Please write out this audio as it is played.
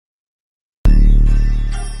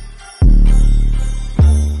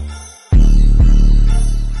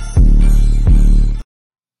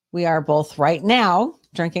We are both right now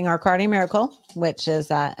drinking our Cardio Miracle, which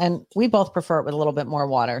is, and we both prefer it with a little bit more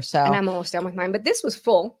water. So, and I'm almost done with mine, but this was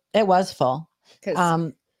full. It was full.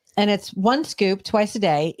 And it's 1 scoop twice a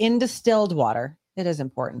day in distilled water. It is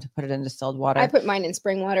important to put it in distilled water. I put mine in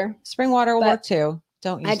spring water. Spring water will work too.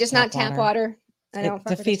 Don't use I just not tap water. It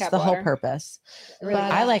defeats the whole purpose. Really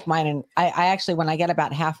I like mine. And I actually, when I get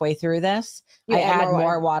about halfway through this, I add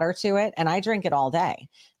more water to it and I drink it all day.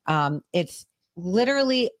 It's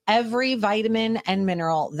literally every vitamin and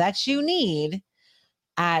mineral that you need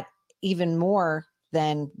at even more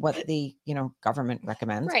than what the government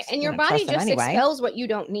recommends. Right. And your body just expels what you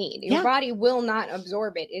don't need. Your body will not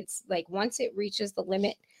absorb it. It's like once it reaches the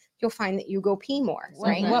limit, you'll find that you go pee more.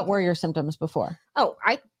 Right. What were your symptoms before? Oh,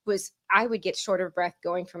 I would get short of breath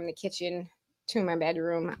going from the kitchen to my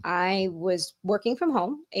bedroom. I was working from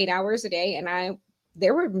home 8 hours a day. And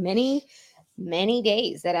there were many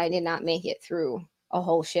days that I did not make it through a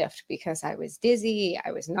whole shift because I was dizzy,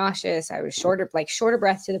 I was nauseous, I was short of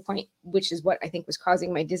breath to the point, which is what I think was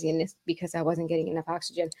causing my dizziness because I wasn't getting enough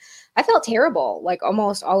oxygen. I felt terrible like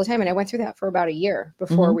almost all the time. And I went through that for about a year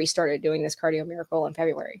before we started doing this Cardio Miracle in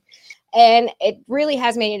February. And it really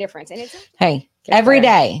has made a difference. And it's every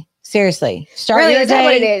day. Seriously, start your day. That's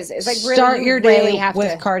what it is. It's like really, start your day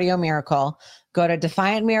with Cardio Miracle. Go to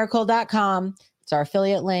defiantmiracle.com. It's our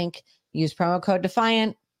affiliate link. Use promo code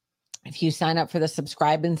Defiant. If you sign up for the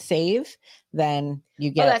subscribe and save, then you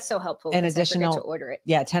get that's so helpful. An additional to order it.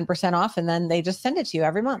 10% off, and then they just send it to you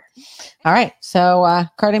every month. All right. So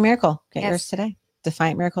Cardio Miracle, get yours today.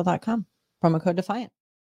 Defiantmiracle.com. Promo code Defiant.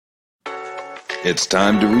 It's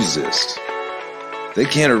time to resist. They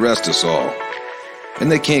can't arrest us all.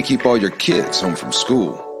 And they can't keep all your kids home from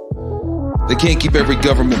school. They can't keep every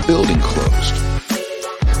government building closed.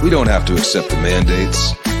 We don't have to accept the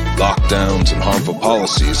mandates, lockdowns, and harmful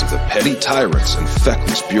policies of the petty tyrants and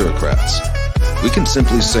feckless bureaucrats. We can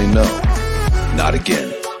simply say no, not again.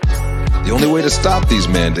 The only way to stop these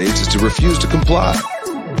mandates is to refuse to comply.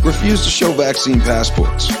 Refuse to show vaccine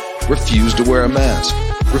passports. Refuse to wear a mask.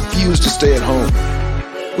 Refuse to stay at home.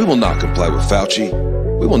 We will not comply with Fauci.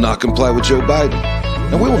 We will not comply with Joe Biden.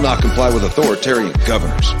 And we will not comply with authoritarian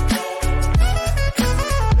governors.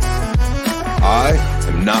 I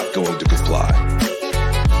am not going to comply.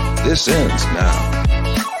 This ends now.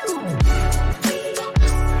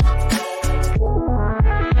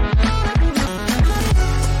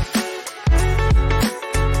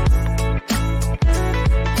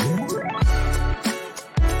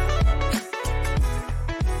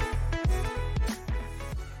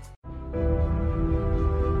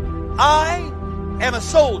 I am a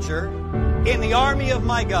soldier in the army of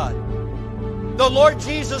my God. The Lord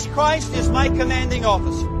Jesus Christ is my commanding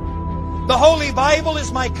officer. The Holy Bible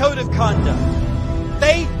is my code of conduct.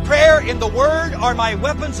 Faith, prayer, and the Word are my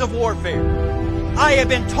weapons of warfare. I have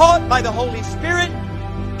been taught by the Holy Spirit,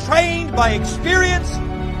 trained by experience,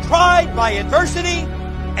 tried by adversity,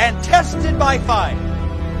 and tested by fire.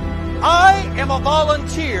 I am a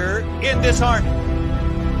volunteer in this army.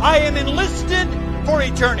 I am enlisted for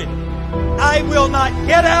eternity. I will not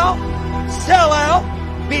get out, sell out,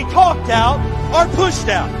 be talked out, or pushed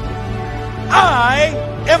out. I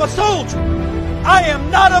am a soldier. I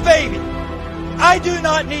am not a baby. I do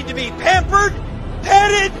not need to be pampered,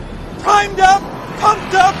 petted, primed up,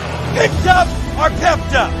 pumped up, picked up, or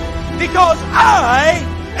pepped up. Because I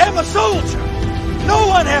am a soldier. No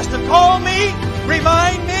one has to call me,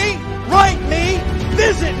 remind me, write me,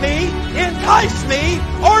 visit me, entice me,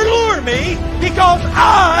 or lure me, because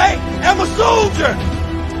I am a soldier.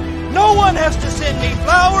 No one has to send me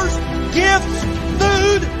flowers, gifts,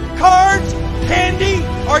 food, cards, candy,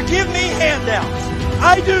 or give me handouts.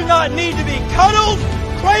 I do not need to be cuddled,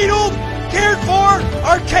 cradled, cared for,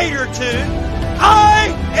 or catered to. I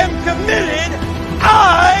am committed.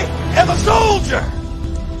 I am a soldier.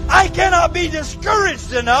 I cannot be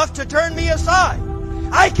discouraged enough to turn me aside.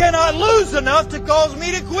 I cannot lose enough to cause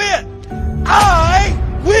me to quit. I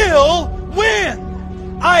will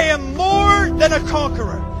win. I am more than a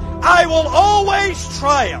conqueror. I will always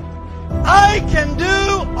triumph. I can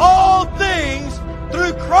do all things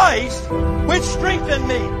through Christ, which strengthen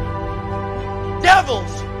me.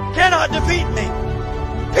 Devils cannot defeat me.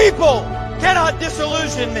 People cannot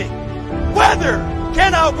disillusion me. Weather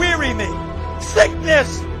cannot weary me.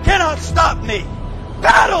 Sickness cannot stop me.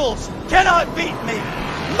 Battles cannot beat me.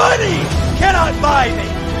 Money cannot buy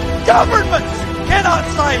me. Governments cannot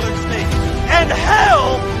silence me. And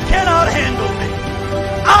hell cannot handle me.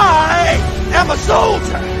 I am a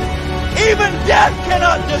soldier. Even death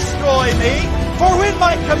cannot destroy me. For when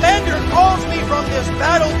my commander calls me from this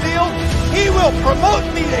battlefield, He will promote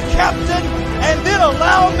me to captain and then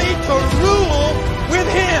allow me to rule with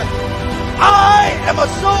him. I am a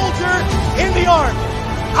soldier in the army.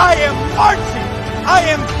 I am marching. I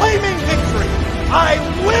am claiming victory. I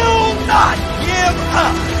will not give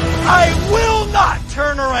up. I will not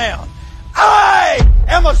turn around. I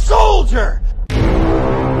am a soldier.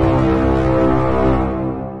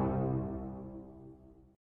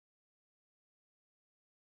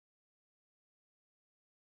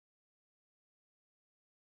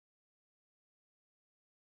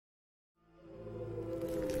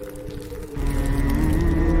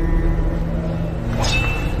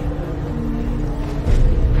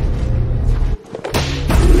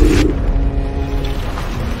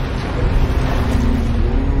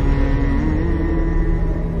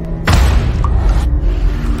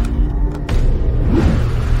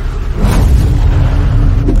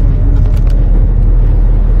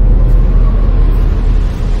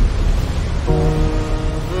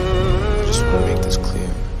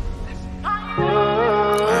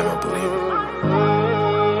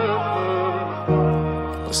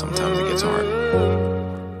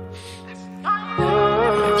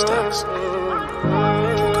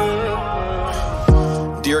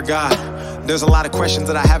 Dear God, there's a lot of questions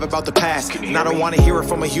that I have about the past, and I don't want to hear it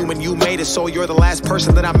from a human. You made it, so you're the last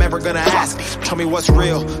person that I'm ever gonna ask. Tell me what's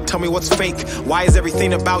real, tell me what's fake. Why is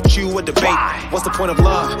everything about you a debate? What's the point of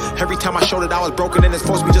love? Every time I showed it I was broken and it's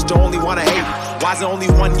forced me just to only want to hate. Why is there only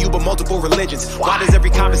one you but multiple religions? Why does every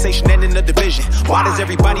conversation end in a division? Why does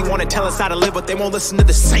everybody want to tell us how to live but they won't listen to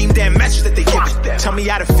the same damn message that they give it? Tell me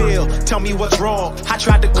how to feel, tell me what's wrong. I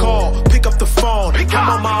tried to call, pick up the phone, I'm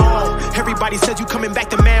on my own. Everybody says you coming back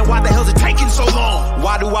to man, why the hell's it taking so long?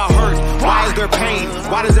 Why do I hurt? Why is there pain?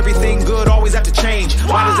 Why does everything good always have to change?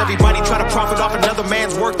 Why does everybody try to profit off another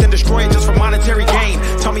man's work then destroy it just for monetary gain?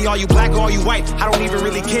 Tell me, are you black or are you white? I don't even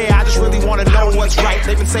really care, I just really want to know what's right.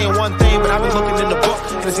 They've been saying one thing, but I've been looking in the book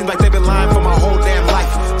and it seems like they've been lying for my whole damn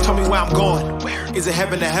life. Tell me where I'm going. Is it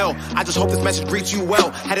heaven or hell? I just hope this message greets you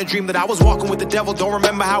well. Had a dream that I was walking with the devil. Don't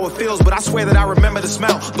remember how it feels, but I swear that I remember the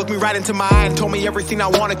smell. Looked me right into my eye and told me everything I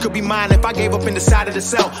wanted could be mine if I gave up and decided to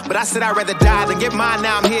sell. But I said I'd rather die than get mine.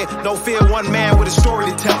 Now I'm here, no fear, one man with a story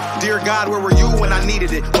to tell. Dear God, where were you when I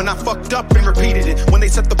needed it? When I fucked up and repeated it? When they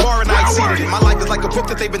set the bar and I exceeded it? My life is like a book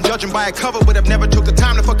that they've been judging by a cover, but I've never took the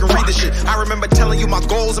time to fucking read the shit. I remember telling you my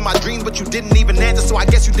goals and my dreams, but you didn't even answer, so I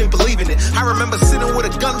guess you didn't believe in it. I remember sitting with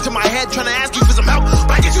a gun to my head trying to ask you for some help,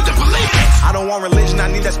 but I guess you didn't believe it. I don't want religion,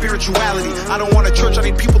 I need that spirituality. I don't want a church, I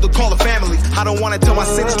need people to call a family. I don't want to tell my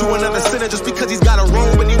sins to another sinner just because he's got a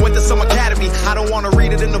robe and he went to some academy. I don't want to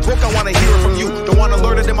read it in the book, I want to hear it from you. Don't want to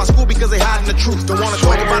learn it in my school because they hiding the truth. Don't want to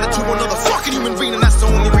talk about it to another fucking human being, and that's the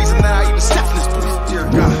only reason that I even step in this booth. Dear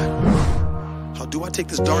God, how do I take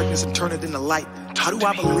this darkness and turn it into light? How do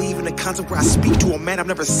I believe in a concept where I speak to a man I've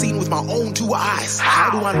never seen with my own two eyes?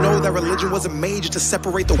 How do I know that religion wasn't made just to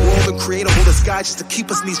separate the world and create a whole disguise just to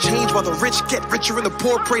keep us in these chains while the rich get richer and the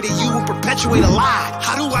poor pray to you and perpetuate a lie?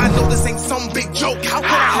 How do I know this ain't some big joke? How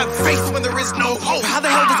can I have faith when there is no hope? How the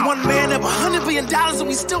hell does one man have $100 billion and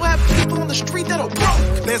we still have people on the street that are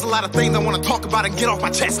broke? There's a lot of things I want to talk about and get off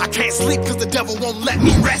my chest. I can't sleep because the devil won't let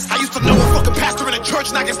me rest. I used to know a fucking pastor in a church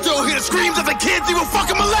and I can still hear the screams of the kids he will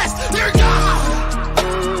fucking molest. Dear God!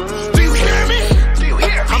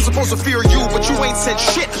 I'm supposed to fear you, but you ain't said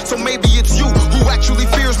shit, so maybe it's you who actually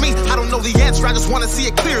fears me. I don't know the answer, I just want to see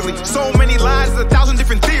it clearly. So many lies, 1,000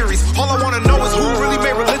 different theories. All I want to know is who really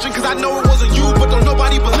made religion, cause I know it wasn't you, but don't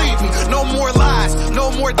nobody believe me. No more lies,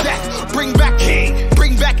 no more death. Bring back King,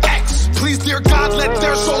 bring back X. Please, dear God, let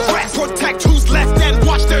their souls rest. Protect who's left and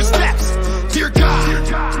watch their steps. Dear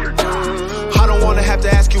God, I don't want to have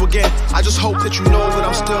to ask you again. I just hope that you know that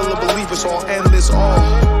I'm still a believer, so I'll end this all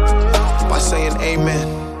by saying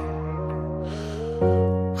amen.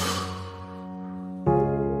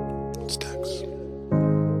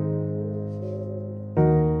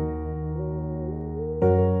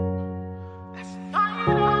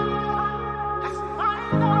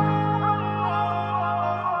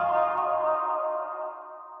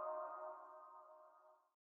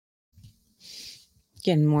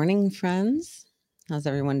 Good morning, friends. How's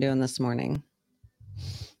everyone doing this morning?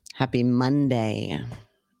 Happy Monday.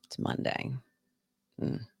 It's Monday.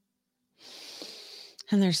 And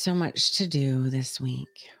there's so much to do this week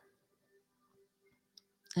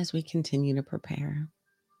as we continue to prepare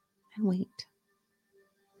and wait.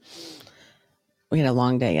 We had a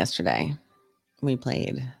long day yesterday. We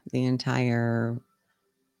played the entire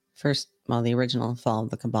the original Fall of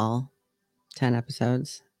the Cabal, 10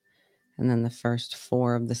 episodes. And then the first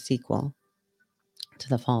 4 of the sequel to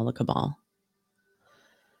the Fall of the Cabal.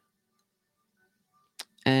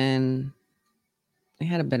 And I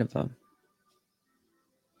had a bit of a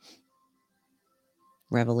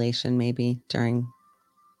revelation maybe during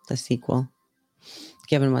the sequel,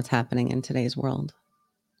 given what's happening in today's world.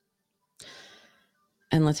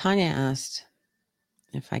 And Latanya asked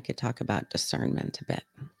if I could talk about discernment a bit.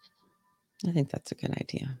 I think that's a good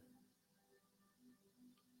idea.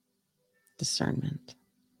 Discernment.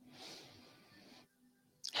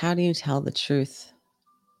 How do you tell the truth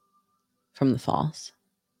from the false?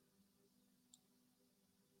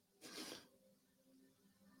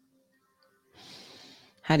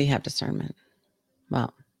 How do you have discernment?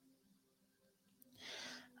 Well,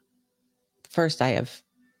 first I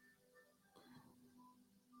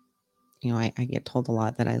get told a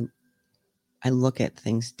lot that I look at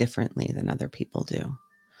things differently than other people do.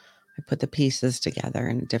 I put the pieces together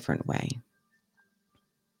in a different way.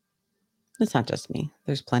 It's not just me.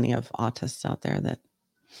 There's plenty of autists out there that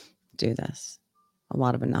do this. A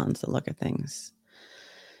lot of anons that look at things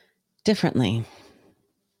differently,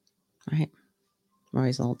 right? We're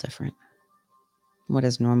always a little different. What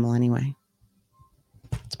is normal anyway?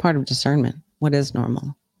 It's part of discernment. What is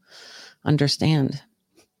normal? Understand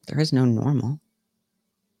there is no normal.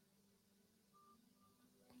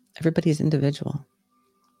 Everybody's individual.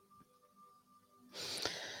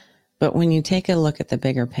 But when you take a look at the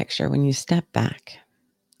bigger picture, when you step back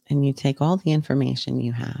and you take all the information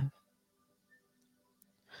you have,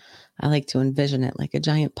 I like to envision it like a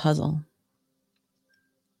giant puzzle.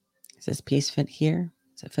 Does this piece fit here?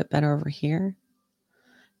 Does it fit better over here?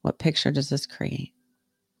 What picture does this create?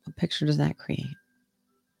 What picture does that create?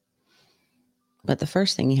 But the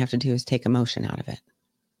first thing you have to do is take emotion out of it.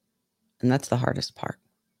 And that's the hardest part.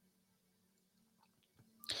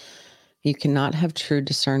 You cannot have true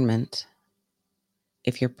discernment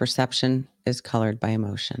if your perception is colored by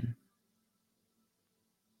emotion.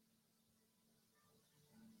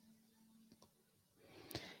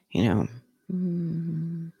 You know,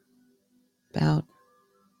 about,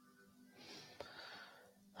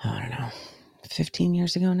 I don't know, 15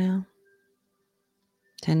 years ago now?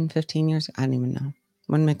 10, 15 years? I don't even know.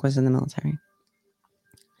 When Mick was in the military.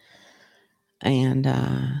 And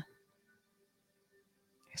I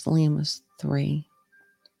guess Liam was 3.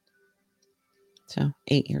 So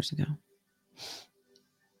 8 years ago.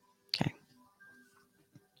 Okay.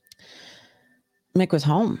 Mick was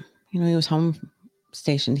home. He was home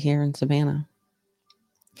stationed here in Savannah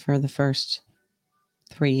for the first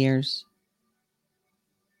 3 years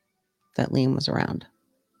that Liam was around.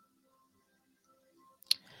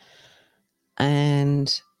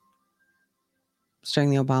 And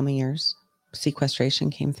during the Obama years, sequestration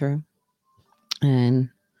came through. And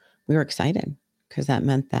we were excited because that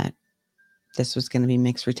meant that this was going to be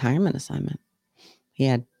Mick's retirement assignment. He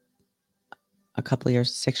had a couple of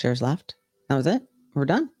years, 6 years left. That was it. We're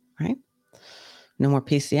done, right? No more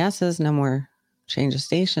PCSs, no more change of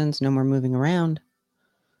stations, no more moving around.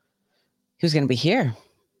 He was going to be here.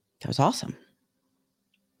 That was awesome.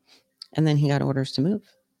 And then he got orders to move.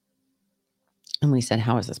 And we said,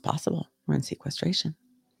 how is this possible? We're in sequestration.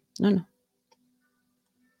 No.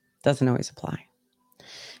 Doesn't always apply.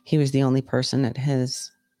 He was the only person at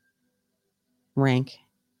his rank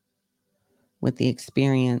with the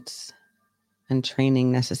experience and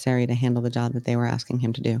training necessary to handle the job that they were asking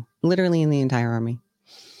him to do. Literally in the entire Army.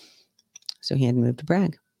 So he had moved to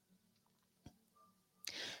Bragg.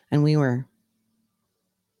 And we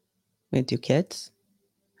had 2 kids.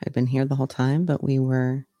 I'd been here the whole time, but we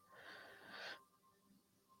were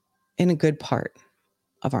in a good part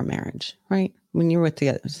of our marriage, right? When you're with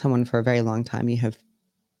someone for a very long time, you have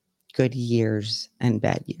good years and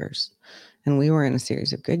bad years. And we were in a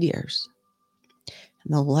series of good years.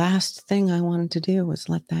 And the last thing I wanted to do was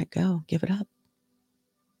let that go, give it up.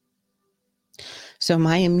 So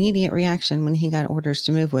my immediate reaction when he got orders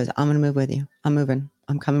to move was, I'm going to move with you. I'm moving.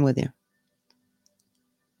 I'm coming with you.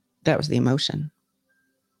 That was the emotion.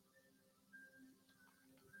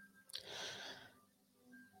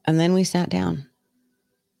 And then we sat down.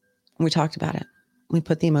 We talked about it. We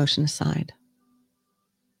put the emotion aside.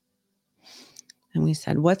 And we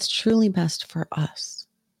said, what's truly best for us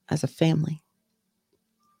as a family?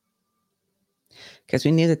 Because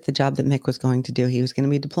we knew that the job that Mick was going to do, he was going to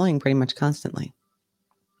be deploying pretty much constantly.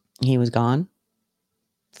 He was gone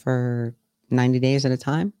for 90 days at a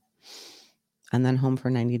time, and then home for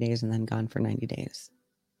 90 days, and then gone for 90 days.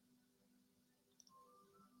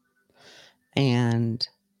 And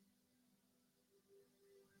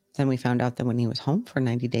then we found out that when he was home for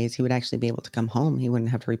 90 days, he would actually be able to come home. He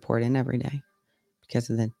wouldn't have to report in every day because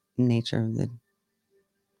of the nature of the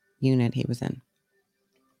unit he was in.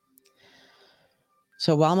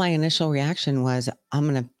 So while my initial reaction was, I'm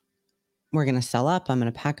going to we're going to sell up. I'm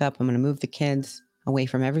going to pack up. I'm going to move the kids away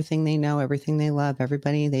from everything they know, everything they love,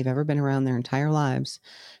 everybody they've ever been around their entire lives,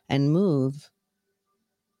 and move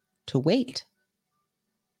to wait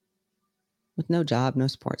with no job, no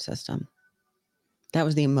support system. That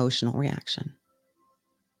was the emotional reaction.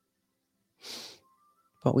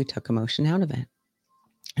 But we took emotion out of it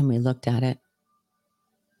and we looked at it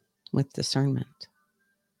with discernment.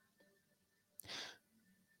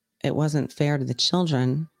 It wasn't fair to the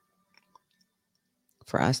children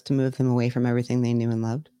for us to move them away from everything they knew and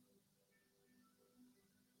loved.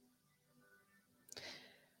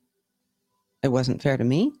 It wasn't fair to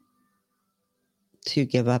me to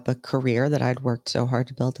give up a career that I'd worked so hard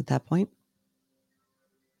to build at that point.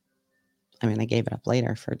 I mean, I gave it up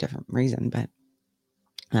later for a different reason, but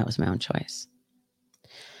that was my own choice.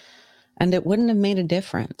 And it wouldn't have made a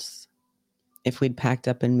difference if we'd packed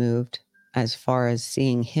up and moved as far as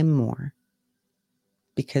seeing him more,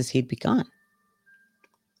 because he'd be gone.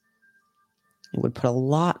 It would put a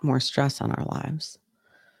lot more stress on our lives.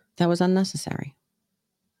 That was unnecessary.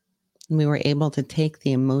 And we were able to take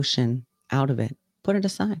the emotion out of it, put it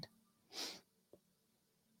aside,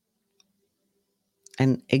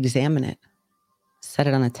 and examine it, set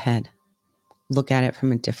it on its head, look at it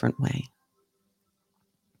from a different way.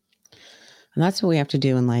 And that's what we have to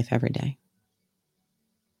do in life every day.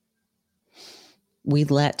 We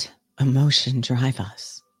let emotion drive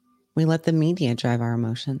us. We let the media drive our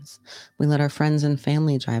emotions. We let our friends and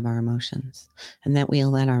family drive our emotions. And that we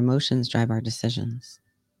let our emotions drive our decisions.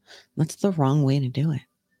 That's the wrong way to do it.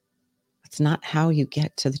 That's not how you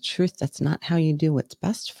get to the truth. That's not how you do what's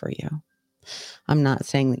best for you. I'm not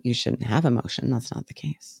saying that you shouldn't have emotion. That's not the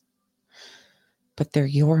case. But they're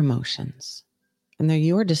your emotions. And they're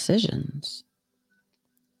your decisions.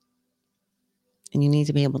 And you need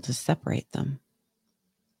to be able to separate them.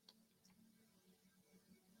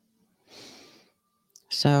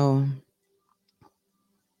 So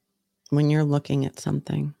when you're looking at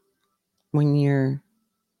something, when you're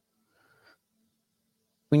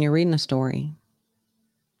reading a story,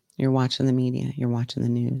 you're watching the media, you're watching the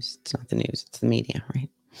news. It's not the news, it's the media, right?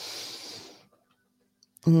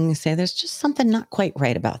 And you say, there's just something not quite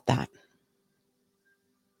right about that.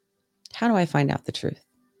 How do I find out the truth?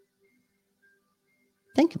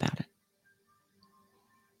 Think about it.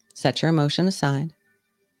 Set your emotion aside.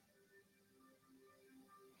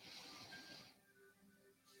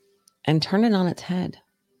 And turn it on its head.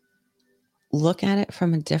 Look at it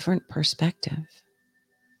from a different perspective.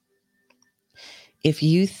 If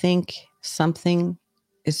you think something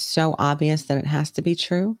is so obvious that it has to be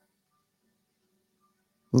true,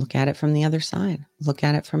 look at it from the other side. Look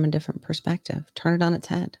at it from a different perspective. Turn it on its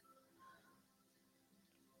head.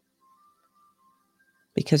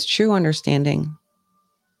 Because true understanding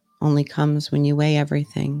only comes when you weigh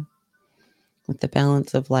everything with the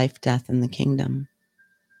balance of life, death, and the kingdom.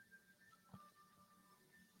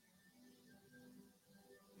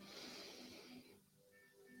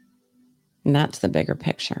 And that's the bigger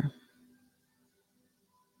picture.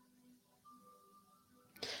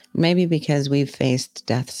 Maybe because we've faced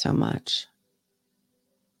death so much.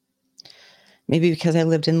 Maybe because I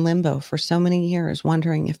lived in limbo for so many years,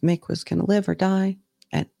 wondering if Mick was going to live or die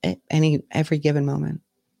at every given moment.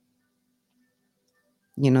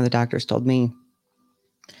 You know, the doctors told me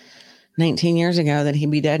 19 years ago that he'd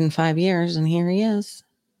be dead in 5 years, and here he is,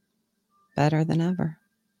 better than ever.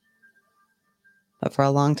 But for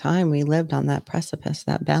a long time, we lived on that precipice,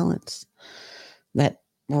 that balance, that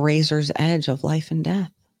razor's edge of life and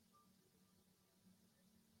death,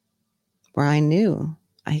 where I knew,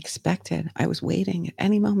 I expected, I was waiting at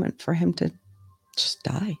any moment for him to just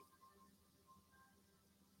die.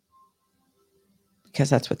 Because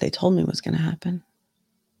that's what they told me was going to happen.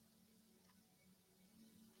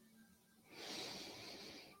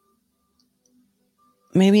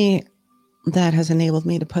 Maybe that has enabled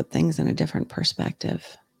me to put things in a different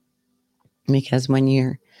perspective. Because when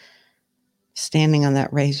you're standing on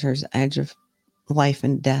that razor's edge of life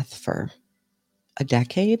and death for a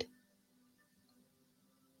decade,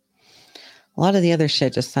 a lot of the other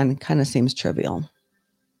shit just kind of seems trivial,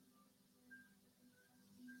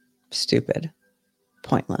 stupid,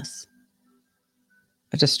 pointless,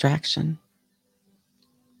 a distraction.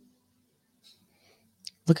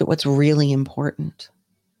 Look at what's really important.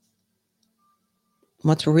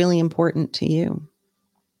 What's really important to you?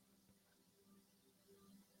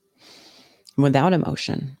 Without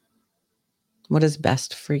emotion, what is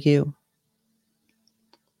best for you?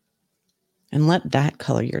 And let that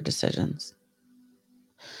color your decisions.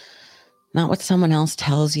 Not what someone else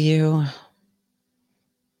tells you.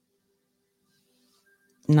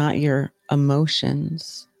 Not your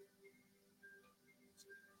emotions.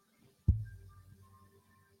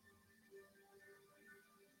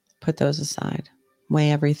 Put those aside.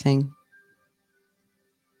 Weigh everything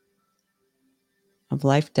of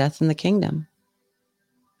life, death, and the kingdom.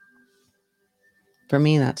 For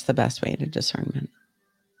me, that's the best way to discernment.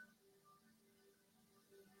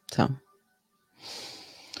 So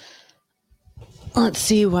let's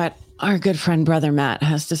see what our good friend Brother Matt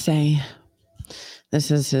has to say. This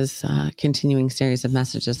is his continuing series of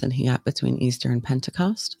messages that he got between Easter and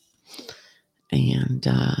Pentecost. And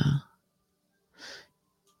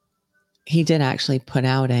he did actually put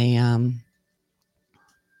out a,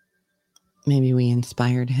 maybe we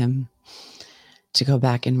inspired him to go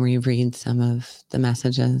back and reread some of the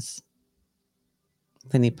messages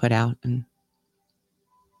that he put out and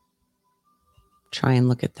try and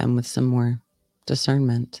look at them with some more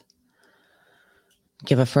discernment.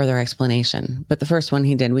 Give a further explanation. But the first one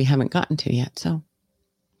he did, we haven't gotten to yet. So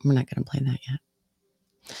we're not going to play that yet.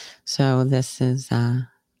 So this is,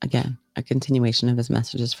 again, a continuation of his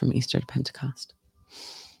messages from Easter to Pentecost.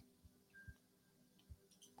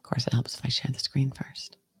 Of course, it helps if I share the screen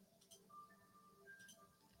first.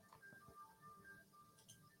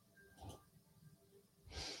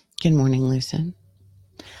 Good morning, Lucid.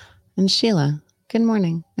 And Sheila, good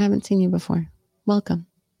morning. I haven't seen you before. Welcome.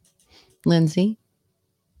 Lindsay,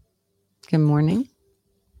 good morning.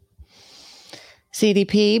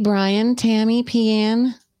 CDP, Brian, Tammy,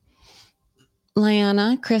 Pian,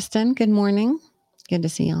 Liana, Kristen, good morning. Good to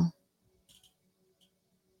see y'all.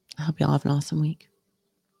 I hope y'all have an awesome week.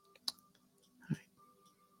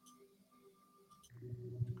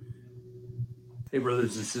 Hey,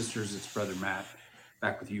 brothers and sisters, it's Brother Matt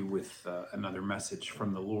back with you with another message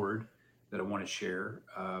from the Lord that I want to share.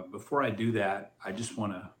 Before I do that, I just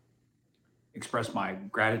want to express my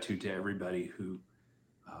gratitude to everybody who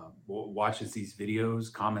watches these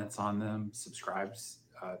videos, comments on them, subscribes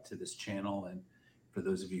to this channel. And for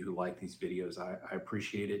those of you who like these videos, I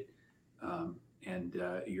appreciate it. And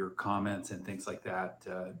your comments and things like that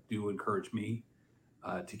do encourage me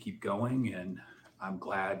to keep going. And I'm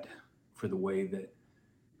glad for the way that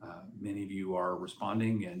many of you are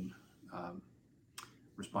responding and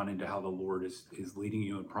responding to how the Lord is leading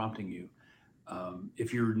you and prompting you.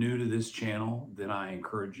 If you're new to this channel, then I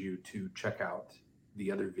encourage you to check out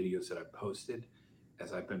the other videos that I've posted,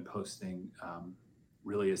 as I've been posting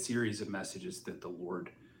really a series of messages that the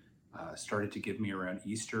Lord started to give me around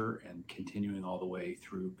Easter and continuing all the way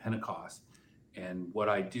through Pentecost. And what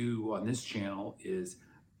I do on this channel is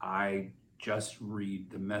I just read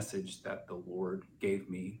the message that the Lord gave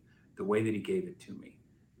me the way that he gave it to me.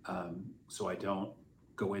 So I don't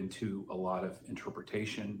go into a lot of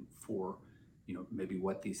interpretation for, maybe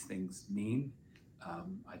what these things mean.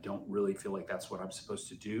 I don't really feel like that's what I'm supposed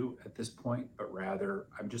to do at this point, but rather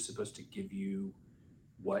I'm just supposed to give you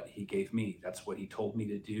what he gave me. That's what he told me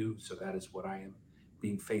to do. So that is what I am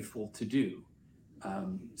being faithful to do.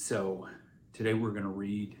 So today we're going to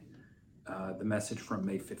read the message from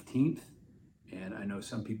May 15th. And I know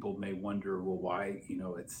some people may wonder, well, why,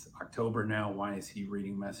 it's October now. Why is he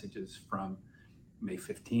reading messages from May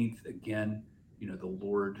 15th? Again, the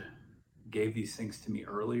Lord gave these things to me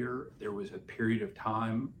earlier. There was a period of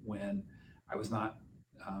time when I was not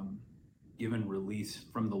given release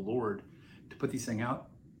from the Lord to put these things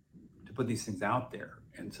out there.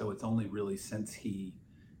 And so it's only really since he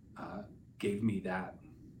gave me that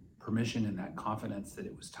permission and that confidence that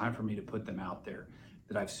it was time for me to put them out there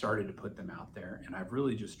that I've started to put them out there. And I've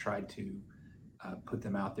really just tried to put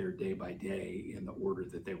them out there day by day in the order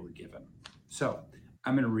that they were given. So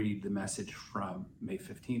I'm going to read the message from May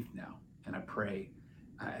 15th now. And I pray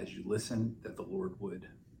as you listen that the Lord would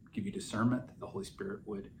give you discernment, that the Holy Spirit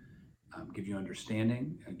would give you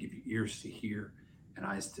understanding and give you ears to hear and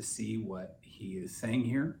eyes to see what he is saying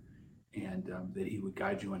here, and that he would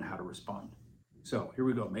guide you on how to respond. So here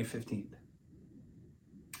we go, May 15th.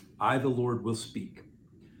 I, the Lord, will speak.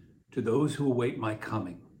 To those who await my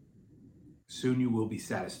coming, soon you will be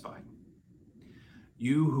satisfied.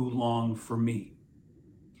 You who long for me,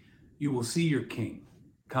 you will see your King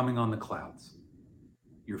coming on the clouds.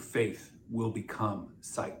 Your faith will become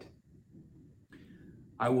sight.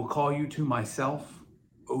 I will call you to myself,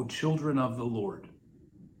 O children of the Lord.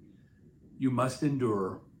 You must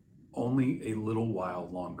endure only a little while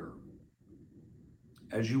longer.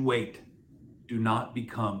 As you wait, do not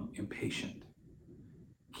become impatient.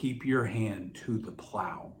 Keep your hand to the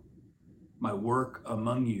plow. My work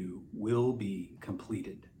among you will be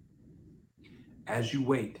completed. As you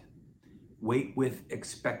wait, wait with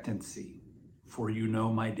expectancy, for you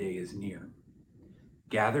know my day is near.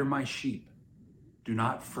 Gather my sheep. Do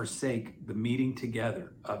not forsake the meeting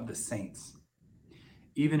together of the saints,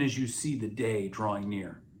 even as you see the day drawing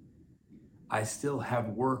near. I still have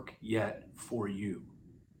work yet for you.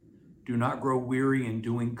 Do not grow weary in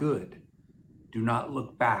doing good. Do not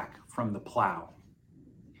look back from the plow.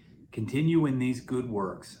 Continue in these good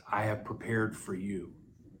works I have prepared for you,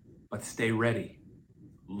 but stay ready.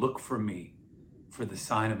 Look for me, for the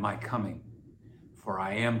sign of my coming, for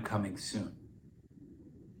I am coming soon.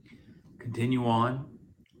 Continue on,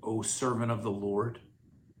 O servant of the Lord.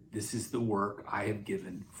 This is the work I have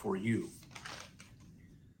given for you.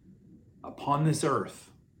 Upon this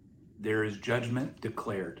earth, there is judgment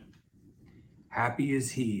declared. Happy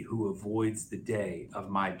is he who avoids the day of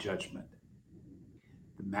my judgment.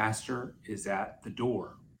 The master is at the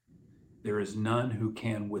door. There is none who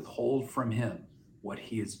can withhold from him what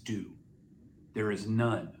he is due. There is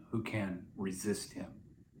none who can resist him.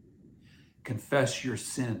 Confess your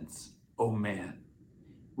sins, O man.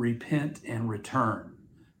 Repent and return,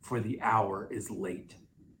 for the hour is late.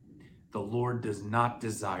 The Lord does not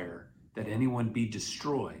desire that anyone be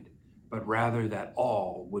destroyed, but rather that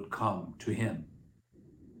all would come to him.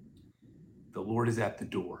 The Lord is at the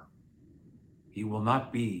door. He will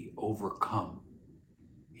not be overcome.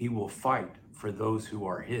 He will fight for those who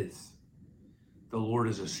are his. The Lord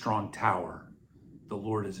is a strong tower. The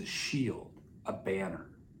Lord is a shield, a banner.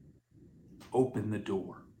 Open the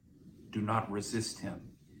door. Do not resist him.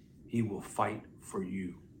 He will fight for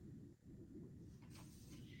you.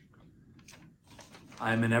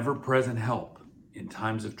 I am an ever-present help in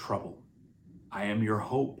times of trouble. I am your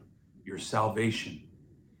hope, your salvation.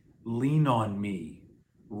 Lean on me.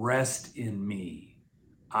 Rest in me.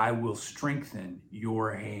 I will strengthen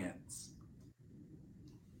your hands.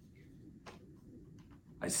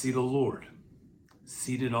 I see the Lord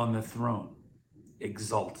seated on the throne,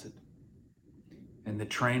 exalted, and the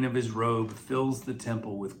train of his robe fills the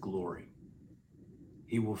temple with glory.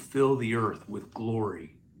 He will fill the earth with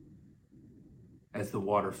glory as the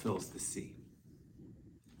water fills the sea.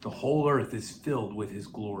 The whole earth is filled with his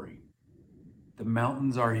glory. The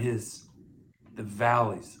mountains are his. The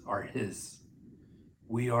valleys are his.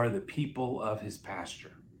 We are the people of his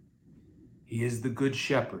pasture. He is the good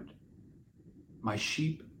shepherd. My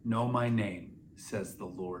sheep know my name, says the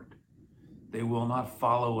Lord. They will not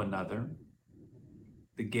follow another.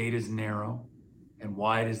 The gate is narrow, and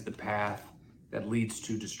wide is the path that leads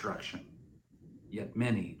to destruction. Yet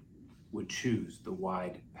many would choose the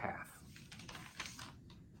wide path.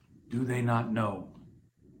 Do they not know?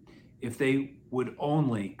 If they would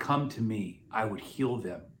only come to me, I would heal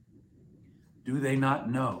them. Do they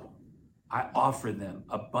not know? I offer them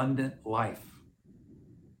abundant life.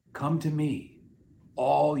 Come to me,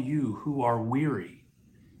 all you who are weary,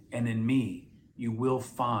 and in me you will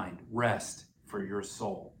find rest for your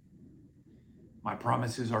soul. My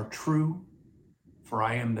promises are true, for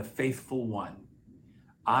I am the faithful one.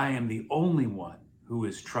 I am the only one who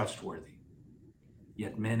is trustworthy.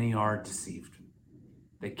 Yet many are deceived.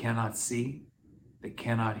 They cannot see, they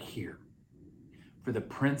cannot hear. For the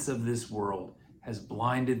prince of this world has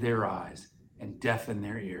blinded their eyes and deafened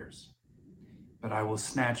their ears. But I will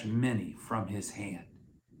snatch many from his hand.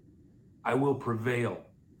 I will prevail,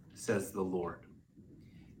 says the Lord.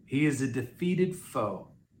 He is a defeated foe,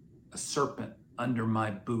 a serpent under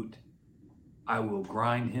my boot. I will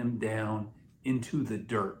grind him down into the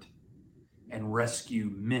dirt and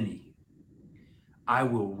rescue many. I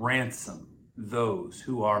will ransom those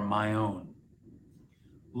who are my own.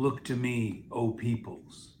 Look to me, O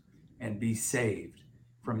peoples, and be saved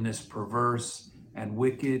from this perverse and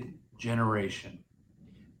wicked generation.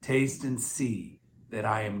 Taste and see that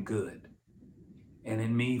I am good, and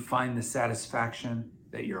in me find the satisfaction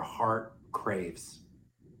that your heart craves.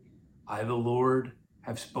 I, the Lord,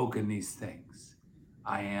 have spoken these things.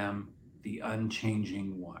 I am the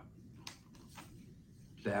unchanging one.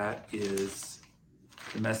 That is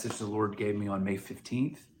the message the Lord gave me on May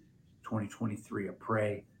 15th, 2023. I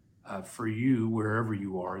pray for you, wherever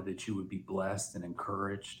you are, that you would be blessed and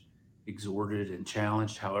encouraged, exhorted and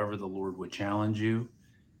challenged, however the Lord would challenge you.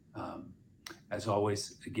 As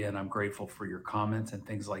always, again, I'm grateful for your comments and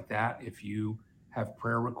things like that. If you have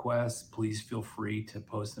prayer requests, please feel free to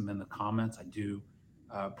post them in the comments. I do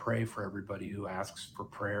pray for everybody who asks for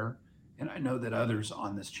prayer. And I know that others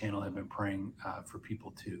on this channel have been praying for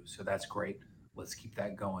people too. So that's great. Let's keep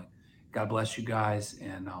that going. God bless you guys,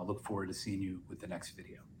 and I'll look forward to seeing you with the next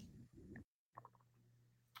video.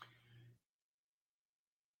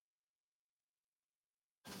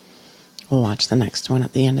 We'll watch the next one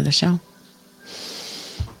at the end of the show.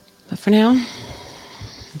 But for now,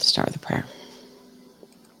 let's start with a prayer.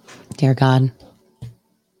 Dear God,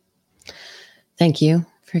 thank you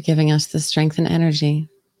for giving us the strength and energy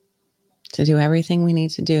to do everything we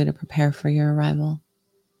need to do to prepare for your arrival.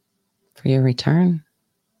 for your return.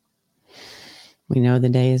 We know the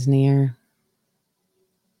day is near.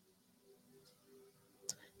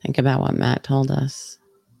 Think about what Matt told us.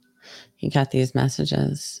 He got these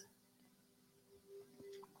messages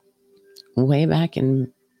way back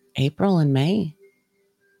in April and May,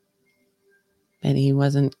 but he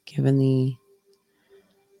wasn't given the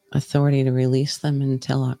authority to release them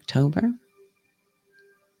until October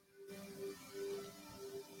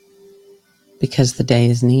because the day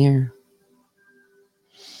is near.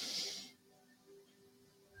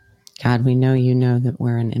 God, we know you know that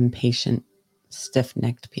we're an impatient,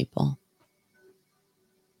 stiff-necked people.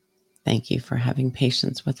 Thank you for having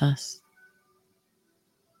patience with us.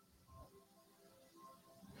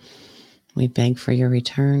 We beg for your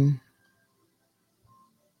return.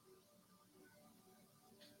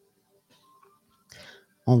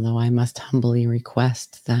 Although I must humbly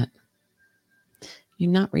request that you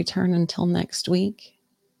not return until next week.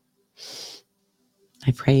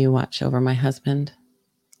 I pray you watch over my husband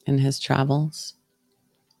in his travels.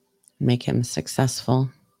 Make him successful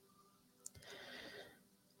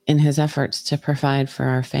in his efforts to provide for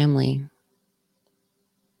our family,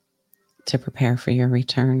 to prepare for your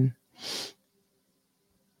return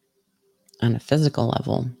on a physical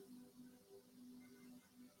level.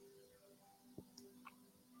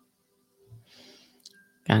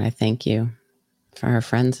 God, I thank you for our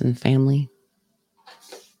friends and family.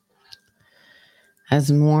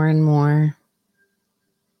 As more and more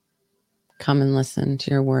come and listen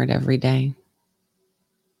to your word every day,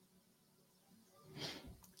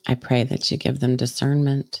 I pray that you give them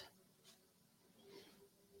discernment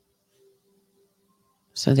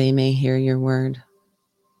so they may hear your word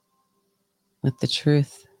with the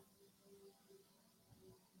truth,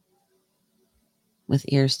 with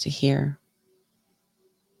ears to hear.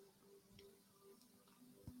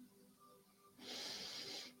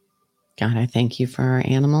 God, I thank you for our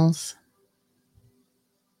animals,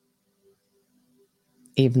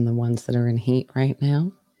 even the ones that are in heat right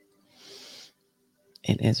now.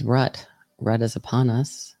 It is rut. Rut is upon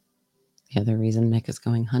us. The other reason Mick is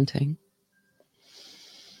going hunting.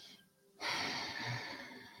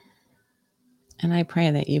 And I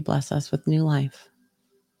pray that you bless us with new life.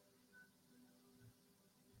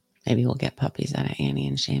 Maybe we'll get puppies out of Annie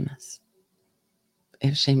and Seamus.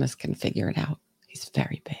 If Seamus can figure it out. He's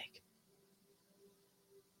very big.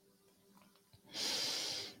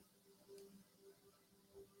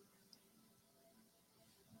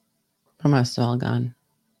 But most of all, God,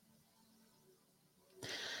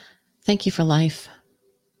 thank you for life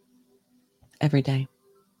every day.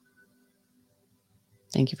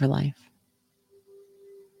 Thank you for life.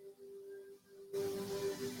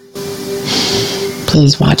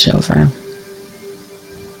 Please watch over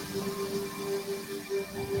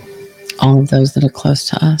all of those that are close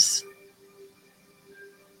to us.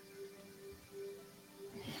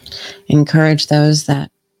 Encourage those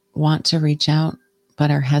that want to reach out but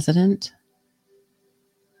are hesitant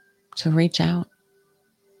to reach out.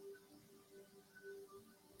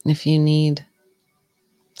 If you need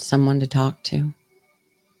someone to talk to,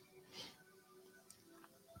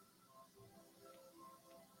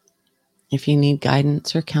 if you need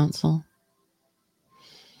guidance or counsel,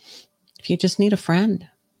 if you just need a friend,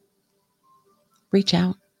 reach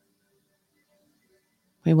out.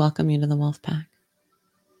 We welcome you to the Wolf Pack.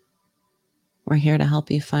 We're here to help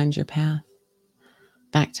you find your path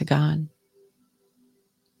back to God.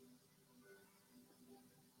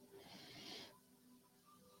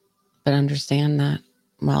 But understand that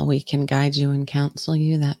while we can guide you and counsel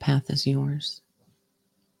you, that path is yours.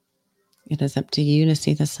 It is up to you to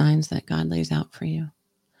see the signs that God lays out for you.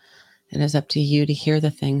 It is up to you to hear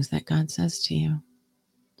the things that God says to you.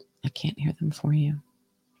 I can't hear them for you.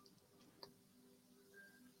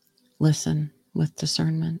 Listen with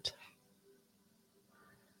discernment.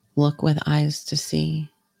 Look with eyes to see.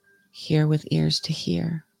 Hear with ears to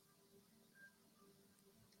hear.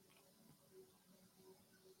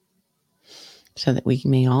 So that we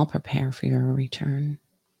may all prepare for your return.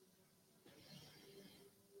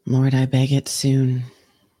 Lord, I beg it soon.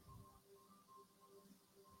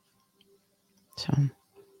 So,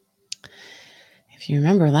 if you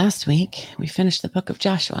remember last week, we finished the book of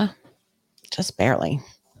Joshua. Just barely.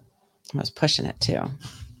 I was pushing it too.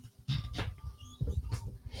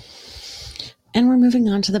 And we're moving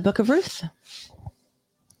on to the book of Ruth,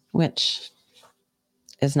 which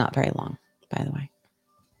is not very long, by the way.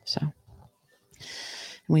 So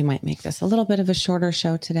we might make this a little bit of a shorter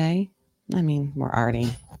show today. I mean, we're already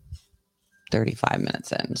 35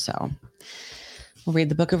 minutes in, so we'll read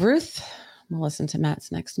the book of Ruth. We'll listen to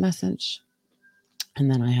Matt's next message. And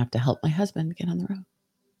then I have to help my husband get on the road.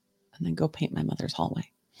 and then go paint my mother's hallway.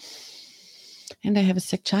 And I have a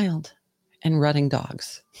sick child and rutting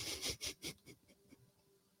dogs.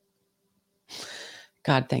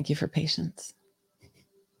 God, thank you for patience.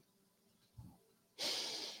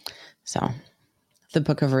 So, the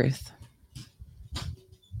book of Ruth.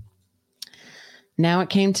 Now it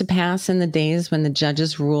came to pass in the days when the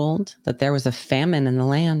judges ruled that there was a famine in the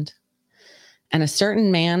land. And a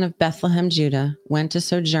certain man of Bethlehem, Judah, went to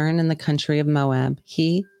sojourn in the country of Moab,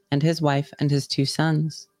 he and his wife and his 2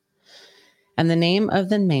 sons. And the name of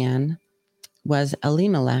the man was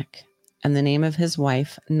Elimelech, and the name of his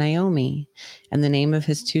wife Naomi, and the name of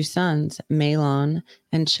his 2 sons Mahlon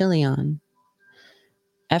and Chilion,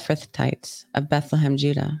 Ephrathites of Bethlehem,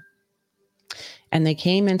 Judah. And they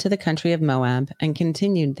came into the country of Moab and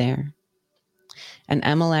continued there. And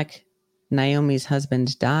Elimelech, Naomi's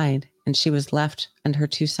husband, died, and she was left and her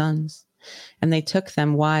 2 sons. And they took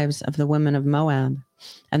them wives of the women of Moab,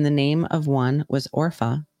 and the name of one was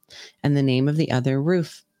Orpah, and the name of the other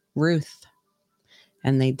Ruth.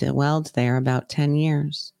 And they dwelled there about 10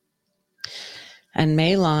 years. And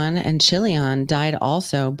Mahlon and Chilion died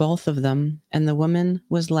also, both of them, and the woman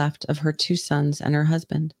was left of her 2 sons and her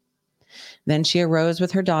husband. Then she arose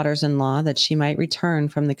with her daughters-in-law that she might return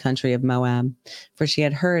from the country of Moab, for she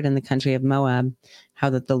had heard in the country of Moab how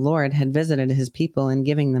that the Lord had visited his people in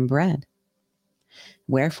giving them bread.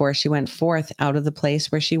 Wherefore she went forth out of the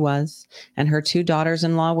place where she was, and her 2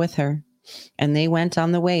 daughters-in-law with her, and they went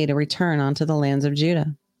on the way to return unto the lands of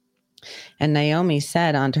Judah. And Naomi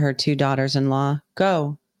said unto her 2 daughters-in-law,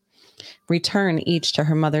 Go, return each to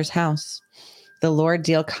her mother's house. The Lord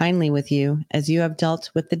deal kindly with you, as you have dealt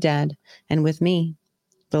with the dead, and with me.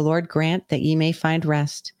 The Lord grant that ye may find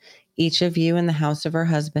rest, each of you in the house of her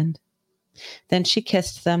husband. Then she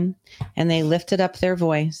kissed them, and they lifted up their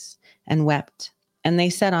voice, and wept. And they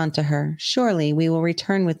said unto her, Surely we will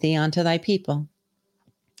return with thee unto thy people.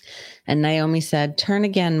 And Naomi said, Turn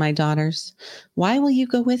again, my daughters. Why will you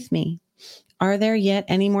go with me? Are there yet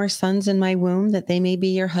any more sons in my womb, that they may be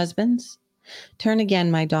your husbands? Turn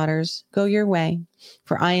again, my daughters, go your way,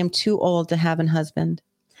 for I am too old to have an husband.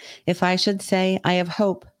 If I should say, I have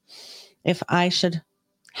hope, if I should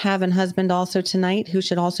have an husband also tonight, who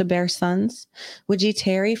should also bear sons, would ye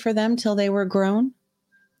tarry for them till they were grown?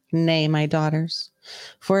 Nay, my daughters,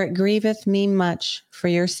 for it grieveth me much for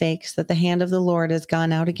your sakes that the hand of the Lord is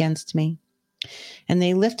gone out against me. And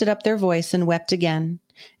they lifted up their voice and wept again,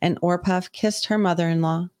 and Orpah kissed her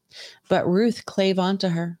mother-in-law, but Ruth clave unto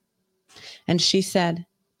her. And she said,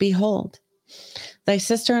 Behold, thy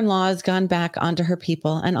sister-in-law is gone back unto her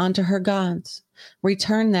people and unto her gods.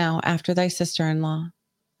 Return thou after thy sister-in-law.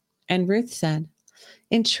 And Ruth said,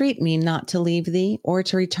 Entreat me not to leave thee, or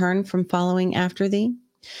to return from following after thee.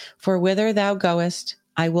 For whither thou goest,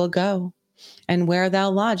 I will go, and where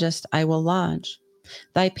thou lodgest, I will lodge.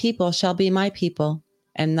 Thy people shall be my people,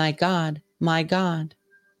 and thy God, my God.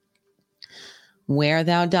 Where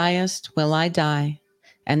thou diest, will I die,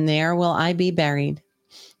 and there will I be buried.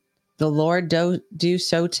 The Lord do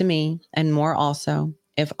so to me, and more also,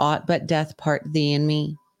 if aught but death part thee and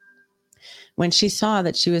me. When she saw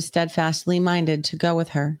that she was steadfastly minded to go with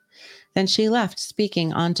her, then she left,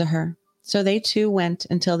 speaking unto her. So they 2 went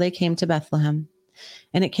until they came to Bethlehem.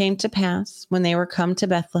 And it came to pass, when they were come to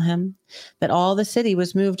Bethlehem, that all the city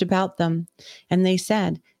was moved about them. And they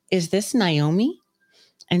said, Is this Naomi?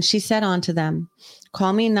 And she said unto them,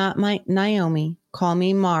 Call me not my Naomi, call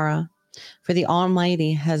me Mara, for the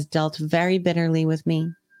Almighty has dealt very bitterly with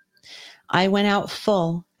me. I went out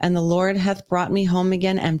full, and the Lord hath brought me home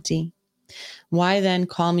again empty. Why then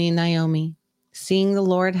call me Naomi, seeing the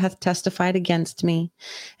Lord hath testified against me,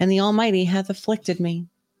 and the Almighty hath afflicted me?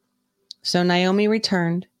 So Naomi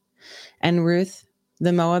returned, and Ruth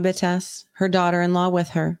the Moabitess, her daughter-in-law with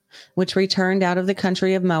her, which returned out of the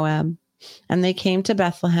country of Moab, and they came to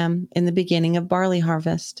Bethlehem in the beginning of barley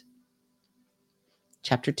harvest.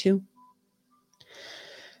 Chapter 2.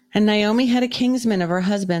 And Naomi had a kinsman of her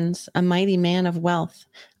husband's, a mighty man of wealth,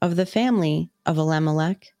 of the family of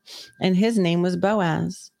Elimelech, and his name was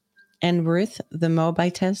Boaz. And Ruth the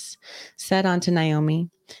Moabitess said unto Naomi,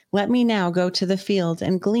 Let me now go to the field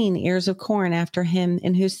and glean ears of corn after him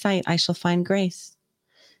in whose sight I shall find grace.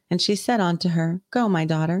 And she said unto her, Go, my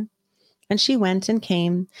daughter. And she went and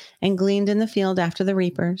came and gleaned in the field after the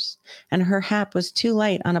reapers. And her hap was too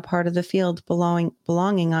light on a part of the field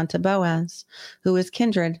belonging unto Boaz, who was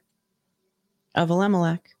kindred of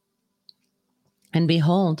Elimelech. And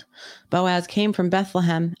behold, Boaz came from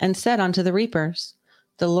Bethlehem and said unto the reapers,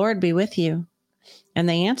 The Lord be with you. And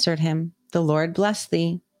they answered him, The Lord bless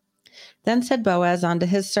thee. Then said Boaz unto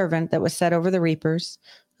his servant that was set over the reapers,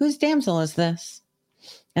 Whose damsel is this?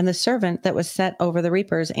 And the servant that was set over the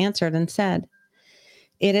reapers answered and said,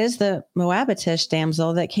 It is the Moabitish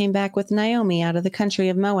damsel that came back with Naomi out of the country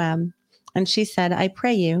of Moab. And she said, I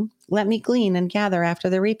pray you, let me glean and gather after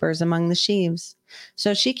the reapers among the sheaves.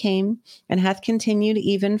 So she came, and hath continued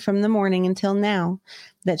even from the morning until now,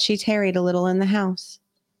 that she tarried a little in the house.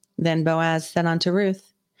 Then Boaz said unto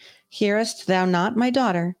Ruth, Hearest thou not, my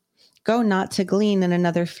daughter? Go not to glean in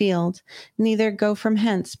another field, neither go from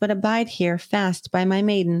hence, but abide here fast by my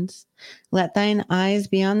maidens. Let thine eyes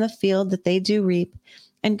be on the field that they do reap,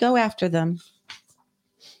 and go after them.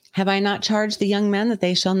 Have I not charged the young men that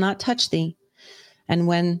they shall not touch thee? And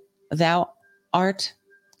when thou art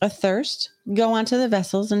athirst, go unto the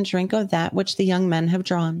vessels and drink of that which the young men have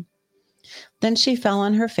drawn. Then she fell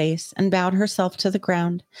on her face and bowed herself to the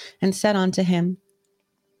ground, and said unto him,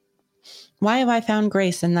 Why have I found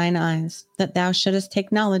grace in thine eyes, that thou shouldest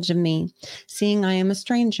take knowledge of me, seeing I am a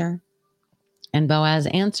stranger? And Boaz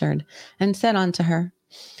answered and said unto her,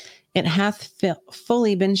 It hath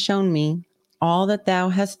fully been shown me all that thou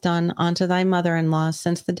hast done unto thy mother-in-law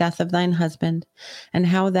since the death of thine husband, and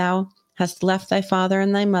how thou hast left thy father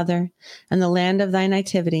and thy mother, and the land of thy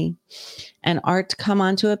nativity, and art come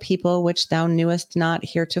unto a people which thou knewest not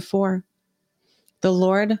heretofore. The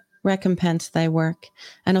Lord recompense thy work,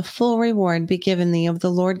 and a full reward be given thee of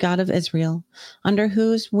the Lord God of Israel, under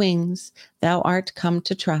whose wings thou art come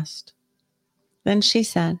to trust. Then she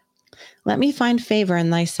said, Let me find favor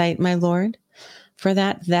in thy sight, my Lord, for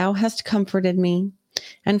that thou hast comforted me,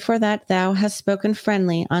 and for that thou hast spoken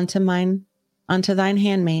friendly unto thine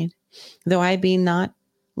handmaid, though I be not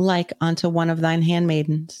like unto one of thine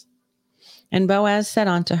handmaidens. And Boaz said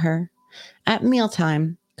unto her, At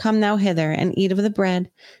mealtime come thou hither, and eat of the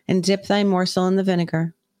bread, and dip thy morsel in the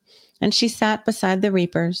vinegar. And she sat beside the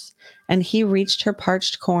reapers, and he reached her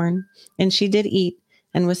parched corn, and she did eat,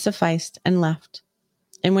 and was sufficed, and left.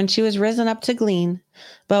 And when she was risen up to glean,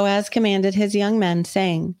 Boaz commanded his young men,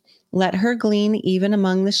 saying, Let her glean even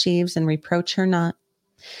among the sheaves, and reproach her not.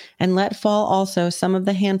 And let fall also some of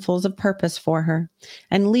the handfuls of purpose for her,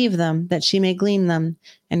 and leave them, that she may glean them,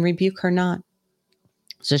 and rebuke her not.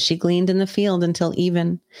 So she gleaned in the field until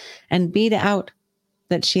even, and beat out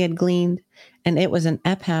that she had gleaned, and it was an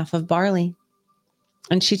ephah of barley.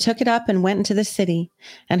 And she took it up and went into the city,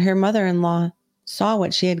 and her mother-in-law saw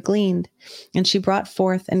what she had gleaned, and she brought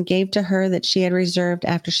forth and gave to her that she had reserved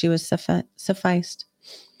after she was sufficed.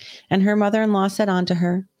 And her mother-in-law said unto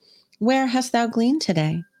her, Where hast thou gleaned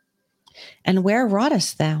today? And where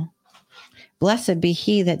wroughtest thou? Blessed be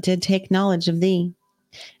he that did take knowledge of thee.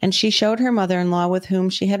 And she showed her mother-in-law with whom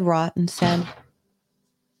she had wrought, and said,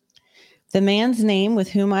 The man's name with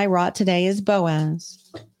whom I wrought today is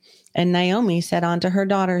Boaz. And Naomi said unto her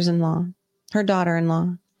daughter-in-law,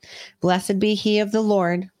 Blessed be he of the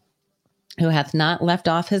Lord, who hath not left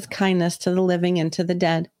off his kindness to the living and to the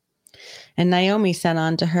dead. And Naomi said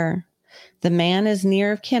unto her, The man is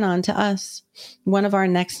near of kin unto us, one of our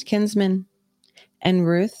next kinsmen. And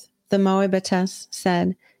Ruth the Moabitess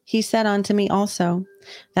said, He said unto me also,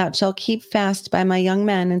 Thou shalt keep fast by my young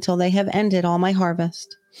men until they have ended all my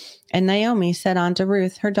harvest. And Naomi said unto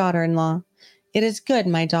Ruth her daughter-in-law, It is good,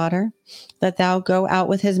 my daughter, that thou go out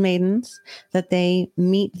with his maidens, that they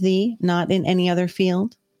meet thee not in any other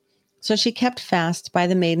field. So she kept fast by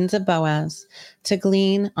the maidens of Boaz, to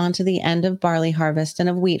glean unto the end of barley harvest and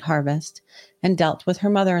of wheat harvest, and dealt with her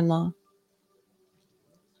mother-in-law.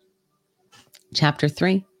 Chapter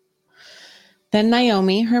 3. Then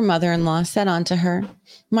Naomi, her mother-in-law, said unto her,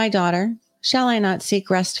 My daughter, shall I not seek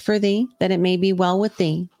rest for thee, that it may be well with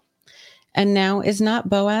thee? And now is not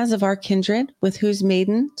Boaz of our kindred, with whose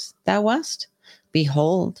maidens thou wast?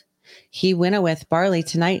 Behold, he winnoweth barley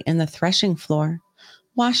tonight in the threshing floor.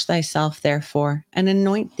 Wash thyself, therefore, and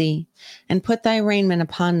anoint thee, and put thy raiment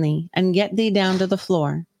upon thee, and get thee down to the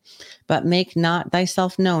floor. But make not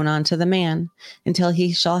thyself known unto the man, until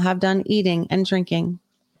he shall have done eating and drinking.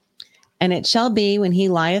 And it shall be, when he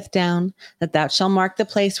lieth down, that thou shalt mark the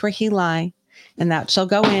place where he lie, and thou shalt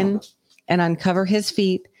go in, and uncover his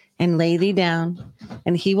feet, and lay thee down,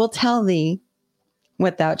 and he will tell thee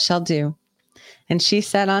what thou shalt do. And she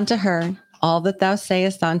said unto her, All that thou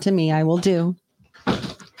sayest unto me I will do.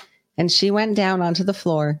 And she went down onto the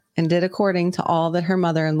floor, and did according to all that her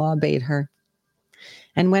mother-in-law bade her.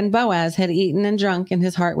 And when Boaz had eaten and drunk, and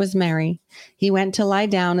his heart was merry, he went to lie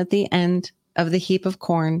down at the end of the heap of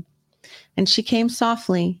corn. And she came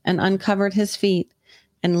softly, and uncovered his feet,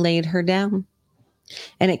 and laid her down.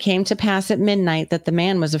 And it came to pass at midnight that the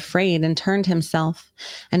man was afraid, and turned himself.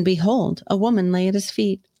 And behold, a woman lay at his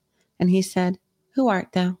feet. And he said, Who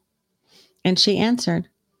art thou? And she answered,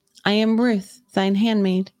 I am Ruth, thine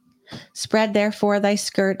handmaid. Spread therefore thy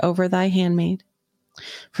skirt over thy handmaid,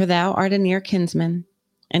 for thou art a near kinsman.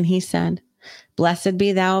 And he said, Blessed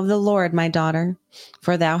be thou of the Lord, my daughter,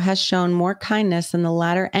 for thou hast shown more kindness in the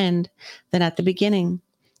latter end than at the beginning,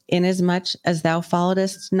 inasmuch as thou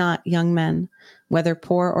followedst not young men, whether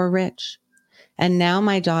poor or rich. And now,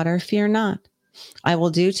 my daughter, fear not. I will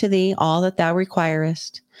do to thee all that thou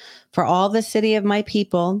requirest. For all the city of my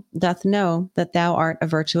people doth know that thou art a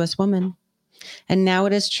virtuous woman. And now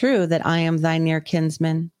it is true that I am thy near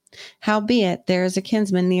kinsman. Howbeit there is a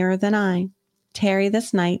kinsman nearer than I. Tarry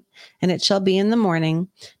this night, and it shall be in the morning,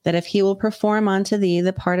 that if he will perform unto thee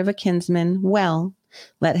the part of a kinsman, well,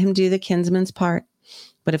 let him do the kinsman's part.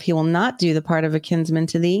 But if he will not do the part of a kinsman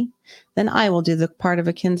to thee, then I will do the part of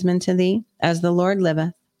a kinsman to thee, as the Lord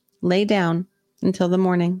liveth. Lay down until the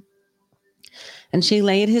morning. And she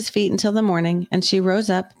lay at his feet until the morning, and she rose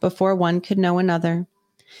up before one could know another.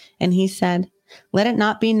 And he said, Let it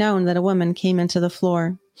not be known that a woman came into the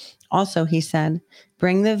floor. Also he said,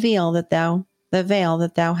 Bring the veil that thou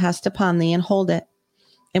hast upon thee, and hold it.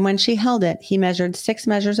 And when she held it, he measured 6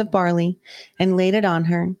 measures of barley, and laid it on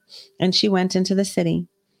her, and she went into the city.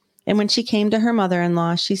 And when she came to her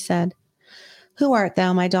mother-in-law, she said, Who art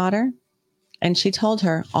thou, my daughter? And she told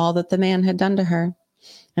her all that the man had done to her.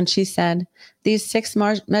 And she said, These 6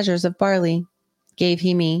 measures of barley gave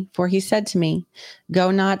he me, for he said to me,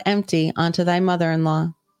 Go not empty unto thy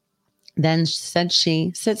mother-in-law. Then said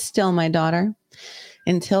she, Sit still, my daughter,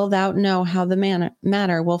 until thou know how the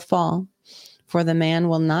matter will fall. For the man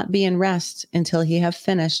will not be in rest until he have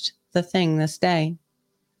finished the thing this day.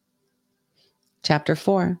 Chapter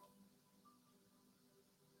 4.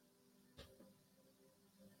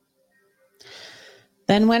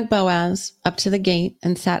 Then went Boaz up to the gate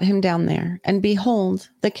and sat him down there. And behold,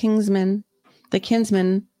 the kinsman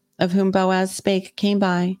of whom Boaz spake came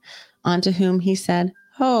by, unto whom he said,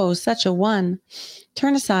 Ho, such a one!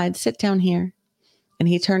 Turn aside, sit down here. And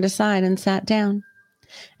he turned aside and sat down.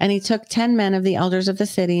 And he took 10 men of the elders of the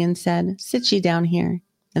city and said, Sit ye down here.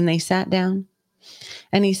 And they sat down.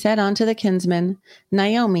 And he said unto the kinsman,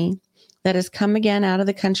 Naomi, that is come again out of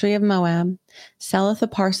the country of Moab, selleth a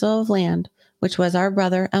parcel of land, which was our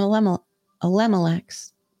brother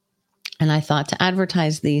Elimelech's. And I thought to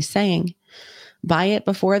advertise thee, saying, Buy it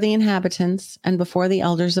before the inhabitants and before the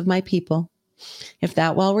elders of my people. If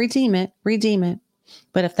thou wilt redeem it, redeem it.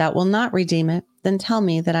 But if thou wilt not redeem it, then tell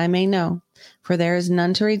me that I may know, for there is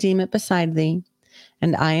none to redeem it beside thee,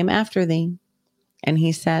 and I am after thee. And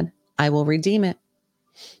he said, I will redeem it.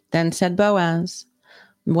 Then said Boaz,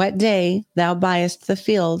 What day thou buyest the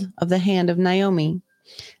field of the hand of Naomi,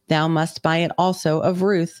 thou must buy it also of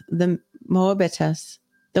Ruth the Moabitess,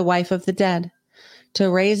 the wife of the dead, to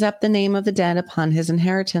raise up the name of the dead upon his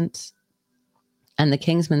inheritance. And the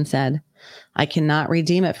kinsman said, I cannot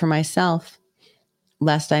redeem it for myself,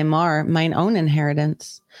 lest I mar mine own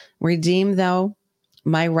inheritance. Redeem thou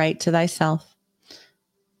my right to thyself,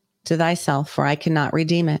 for I cannot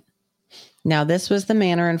redeem it. Now this was the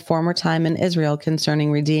manner in former time in Israel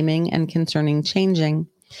concerning redeeming and concerning changing.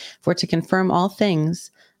 For to confirm all things,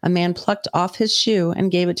 a man plucked off his shoe and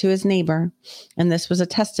gave it to his neighbor, and this was a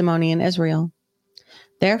testimony in Israel.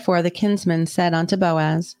 Therefore the kinsman said unto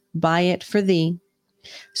Boaz, Buy it for thee.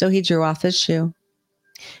 So he drew off his shoe.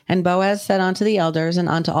 And Boaz said unto the elders and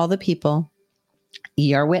unto all the people,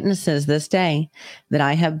 Ye are witnesses this day that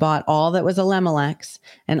I have bought all that was Elimelech's,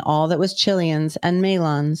 and all that was Chilion's and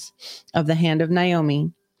Mahlon's of the hand of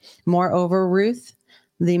Naomi. Moreover, Ruth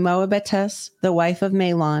the Moabitess, the wife of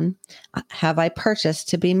Mahlon, have I purchased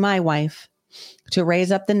to be my wife, to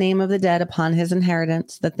raise up the name of the dead upon his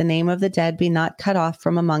inheritance, that the name of the dead be not cut off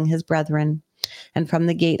from among his brethren, and from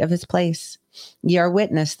the gate of his place. Ye are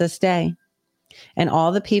witness this day. And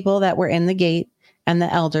all the people that were in the gate and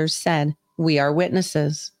the elders said, We are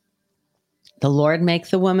witnesses. The Lord make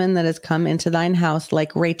the woman that is come into thine house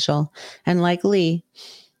like Rachel and like Leah,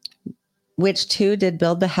 which two did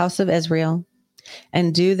build the house of Israel.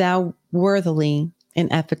 And do thou worthily in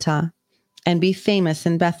Ephratah, and be famous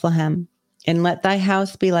in Bethlehem. And let thy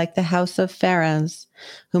house be like the house of Pharez,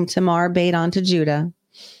 whom Tamar bade unto Judah,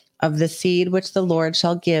 of the seed which the Lord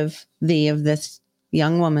shall give thee of this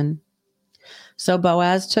young woman. So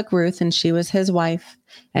Boaz took Ruth, and she was his wife.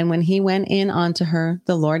 And when he went in unto her,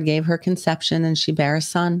 the Lord gave her conception, and she bare a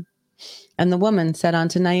son. And the woman said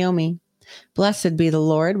unto Naomi, Blessed be the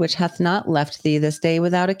Lord, which hath not left thee this day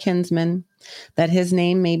without a kinsman, that his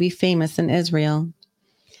name may be famous in Israel.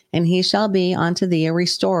 And he shall be unto thee a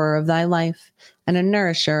restorer of thy life, and a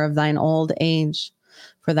nourisher of thine old age.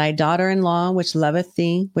 For thy daughter-in-law, which loveth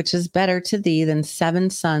thee, which is better to thee than 7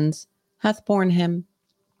 sons, hath borne him.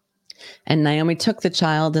 And Naomi took the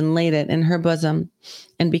child and laid it in her bosom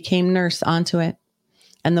and became nurse unto it.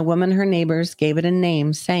 And the woman, her neighbors, gave it a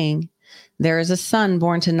name, saying, there is a son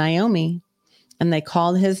born to Naomi. And they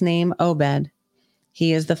called his name Obed.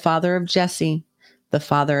 He is the father of Jesse, the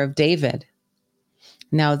father of David.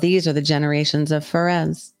 Now these are the generations of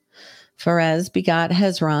Pharez. Pharez begot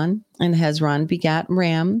Hezron, and Hezron begot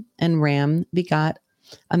Ram, and Ram begot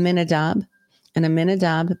Aminadab, and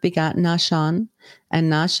Aminadab begot Nahshon,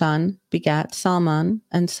 and Nahshon begot Salmon,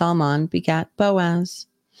 and Salmon begot Boaz,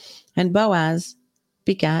 and Boaz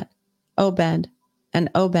begot Obed, and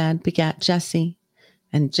Obed begot Jesse,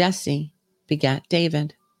 and Jesse begat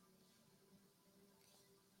David.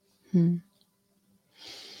 And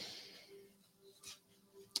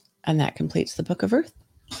that completes the book of Ruth.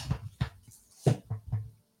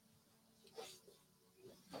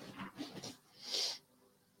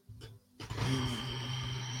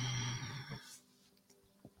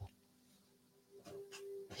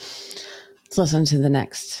 Let's listen to the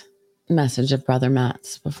next message of Brother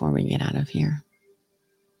Matt's before we get out of here.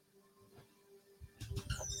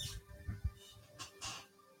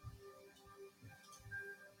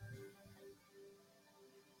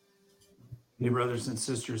 Hey, brothers and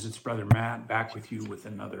sisters, it's Brother Matt back with you with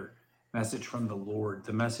another message from the Lord.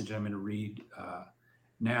 The message I'm going to read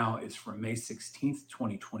now is from May 16th,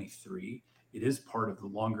 2023. It is part of the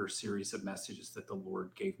longer series of messages that the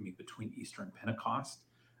Lord gave me between Easter and Pentecost.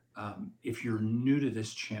 If you're new to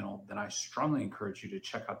this channel, then I strongly encourage you to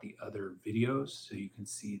check out the other videos so you can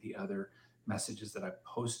see the other messages that I've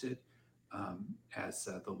posted as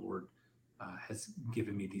the Lord has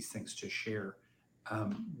given me these things to share.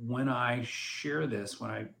 When I share this,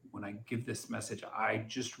 when I give this message, I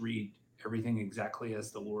just read everything exactly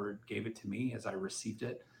as the Lord gave it to me, as I received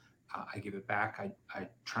it. I give it back. I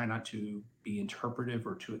try not to be interpretive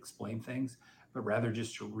or to explain things, but rather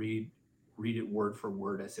just to read it word for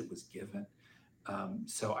word as it was given.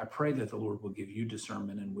 So I pray that the Lord will give you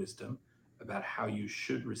discernment and wisdom about how you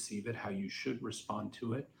should receive it, how you should respond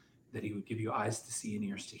to it, that he would give you eyes to see and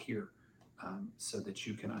ears to hear, so that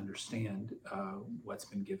you can understand what's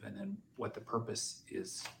been given and what the purpose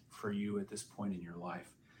is for you at this point in your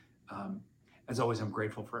life. As always, I'm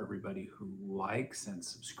grateful for everybody who likes and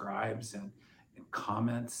subscribes and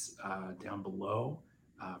comments down below.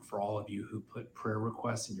 For all of you who put prayer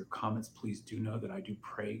requests in your comments, please do know that I do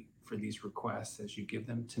pray for these requests as you give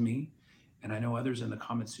them to me. And I know others in the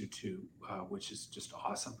comments do too, which is just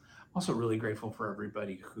awesome. I'm also really grateful for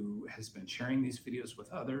everybody who has been sharing these videos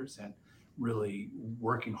with others and really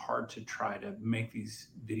working hard to try to make these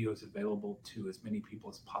videos available to as many people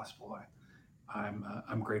as possible.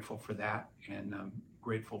 I'm grateful for that, and I'm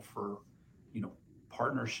grateful for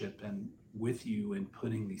partnership and with you in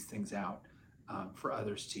putting these things out for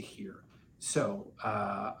others to hear. So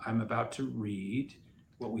I'm about to read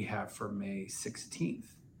what we have for May 16th,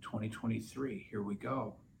 2023. Here we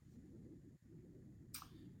go.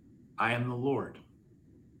 I am the Lord,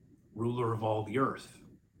 ruler of all the earth.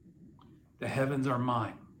 The heavens are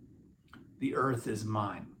mine. The earth is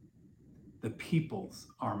mine. The peoples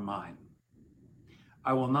are mine.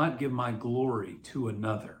 I will not give my glory to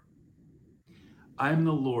another. I am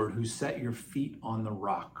the Lord who set your feet on the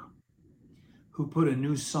rock, who put a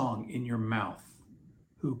new song in your mouth,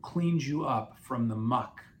 who cleaned you up from the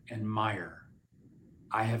muck and mire.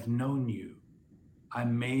 I have known you. I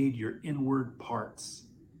made your inward parts.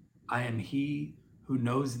 I am he who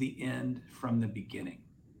knows the end from the beginning.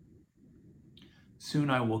 Soon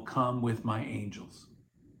I will come with my angels,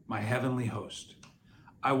 my heavenly host.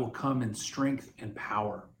 I will come in strength and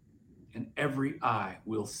power, and every eye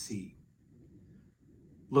will see.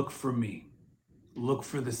 Look for me. Look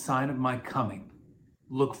for the sign of my coming.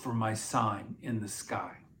 Look for my sign in the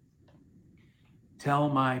sky. Tell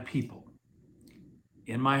my people,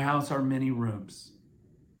 in my house are many rooms.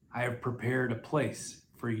 I have prepared a place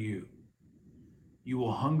for you. You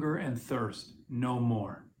will hunger and thirst no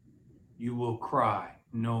more. You will cry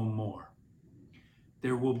no more.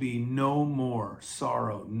 There will be no more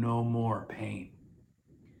sorrow, no more pain.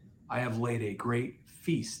 I have laid a great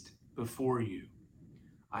feast before you.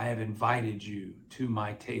 I have invited you to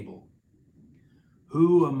my table.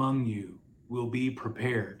 Who among you will be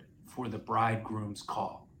prepared for the bridegroom's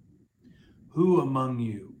call? Who among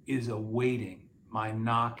you is awaiting my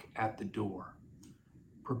knock at the door?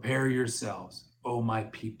 Prepare yourselves, O my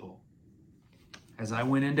people. As I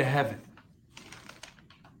went into heaven,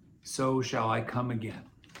 so shall I come again.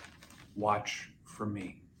 Watch for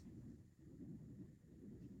me.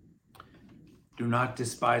 Do not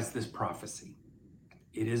despise this prophecy.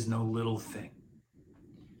 It is no little thing.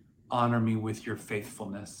 Honor me with your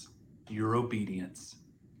faithfulness, your obedience.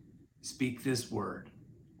 Speak this word,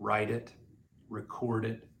 write it, record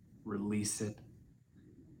it, release it.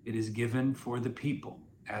 It is given for the people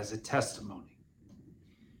as a testimony.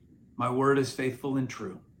 My word is faithful and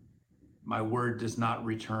true. My word does not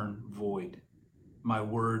return void. My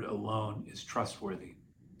word alone is trustworthy.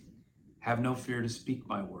 Have no fear to speak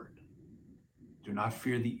my word. Do not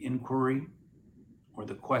fear the inquiry or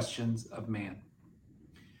the questions of man.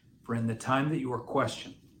 For in the time that you are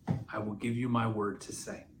questioned, I will give you my word to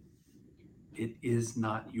say. It is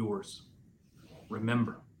not yours.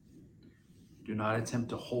 Remember, do not attempt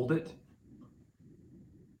to hold it.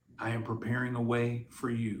 I am preparing a way for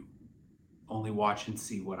you. Only watch and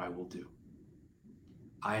see what I will do.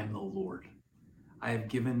 I am the Lord. I have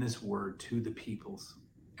given this word to the peoples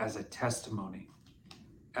as a testimony,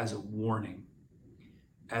 as a warning,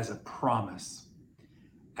 as a promise,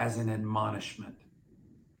 as an admonishment,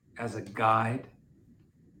 as a guide,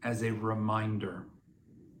 as a reminder.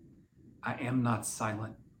 I am not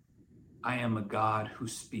silent. I am a God who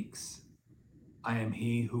speaks. I am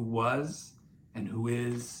he who was and who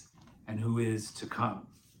is to come.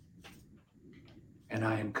 And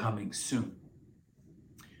I am coming soon.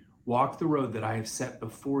 Walk the road that I have set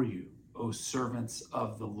before you, O servants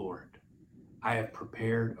of the Lord. I have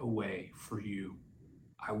prepared a way for you.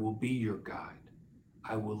 I will be your guide.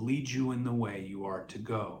 I will lead you in the way you are to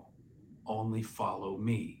go. Only follow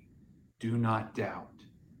me. Do not doubt.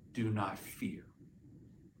 Do not fear.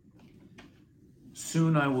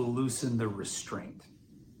 Soon I will loosen the restraint.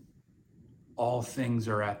 All things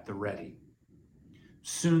are at the ready.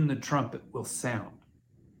 Soon the trumpet will sound,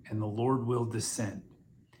 and the Lord will descend,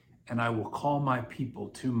 and I will call my people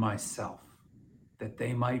to myself, that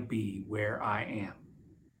they might be where I am.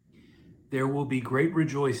 There will be great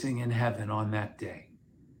rejoicing in heaven on that day.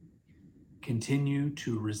 Continue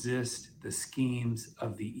to resist the schemes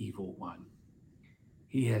of the evil one.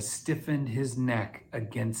 He has stiffened his neck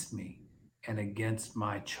against me and against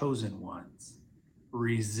my chosen ones.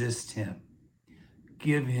 Resist him.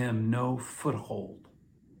 Give him no foothold.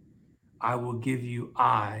 I will give you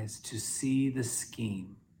eyes to see the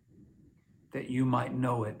scheme, that you might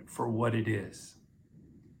know it for what it is.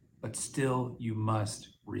 But still you must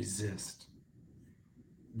resist.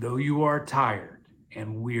 Though you are tired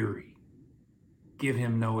and weary, give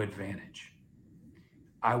him no advantage.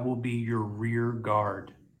 I will be your rear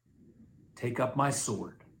guard. Take up my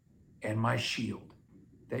sword and my shield,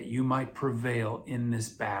 that you might prevail in this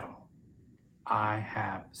battle. I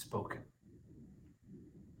have spoken.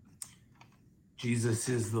 Jesus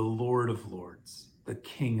is the Lord of Lords, the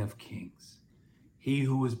King of Kings. He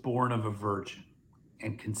who was born of a virgin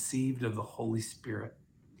and conceived of the Holy Spirit.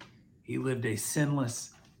 He lived a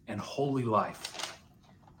sinless and holy life.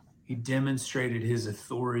 He demonstrated his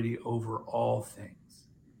authority over all things.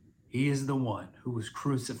 He is the one who was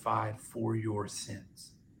crucified for your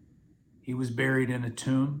sins. He was buried in a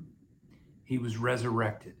tomb. He was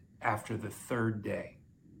resurrected after the third day.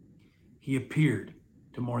 He appeared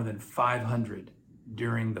to more than 500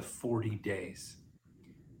 during the 40 days,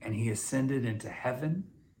 and he ascended into heaven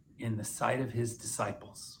in the sight of his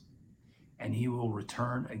disciples, and he will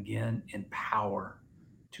return again in power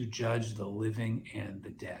to judge the living and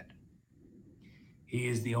the dead. He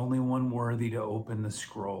is the only one worthy to open the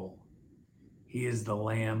scroll. He is the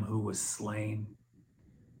Lamb who was slain.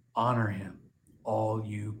 Honor him, all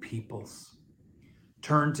you peoples.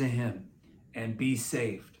 Turn to him and be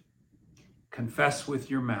saved. Confess with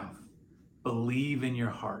your mouth, believe in your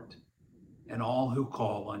heart, and all who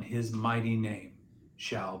call on his mighty name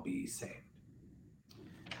shall be saved.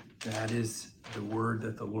 That is the word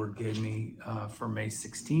that the Lord gave me for May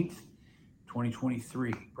 16th,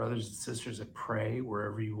 2023. Brothers and sisters, I pray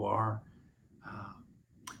wherever you are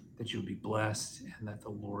that you'll be blessed and that the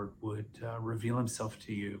Lord would reveal himself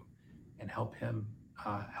to you and help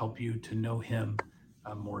you to know him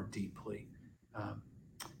more deeply.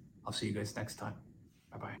 I'll see you guys next time.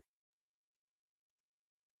 Bye-bye.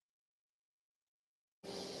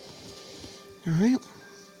 All right.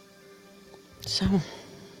 So,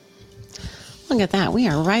 look at that. We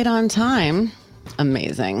are right on time.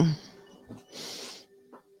 Amazing.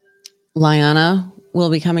 Liana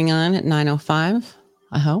will be coming on at 9:05,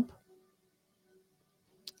 I hope.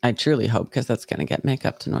 I truly hope, because that's going to get Mick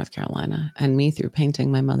up to North Carolina and me through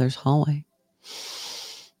painting my mother's hallway.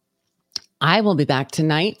 I will be back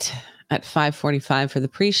tonight at 5:45 for the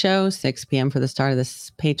pre-show, 6 p.m. for the start of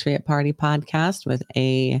this Patriot Party podcast with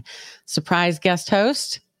a surprise guest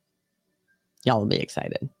host. Y'all will be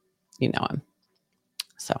excited. You know him.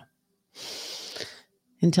 So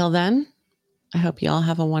until then, I hope you all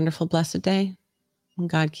have a wonderful, blessed day, and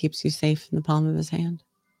God keeps you safe in the palm of his hand.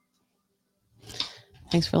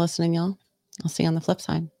 Thanks for listening, y'all. I'll see you on the flip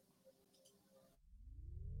side.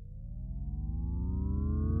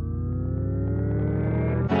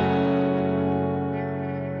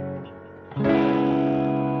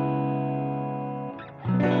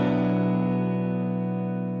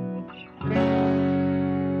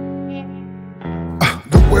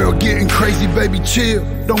 Getting crazy, baby, chill.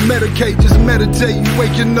 Don't medicate, just meditate. You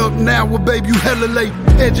waking up now, well, baby, you hella late.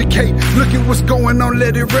 Educate, look at what's going on,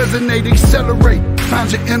 let it resonate, accelerate.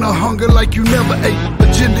 Find your inner hunger like you never ate.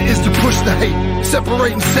 Agenda is to push the hate,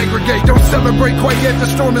 separate and segregate. Don't celebrate quite yet, the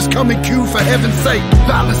storm is coming, Q, for heaven's sake.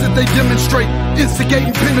 Violence that they demonstrate,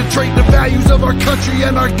 instigate and penetrate. The values of our country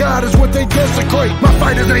and our God is what they desecrate. My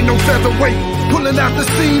fighters ain't no featherweight, pulling out the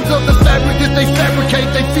seams of the fabric that they fabricate.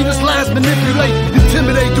 They feed us lies, manipulate,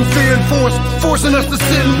 intimidate through fear and force, forcing us to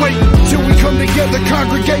sit and wait till we come together,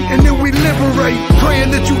 congregate, and then we liberate.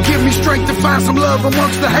 Praying that you give me strength to find some love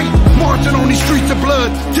amongst the hate. Marching on these streets of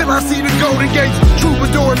blood till I see the golden gates.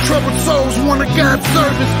 Troubadour and troubled souls, one of God's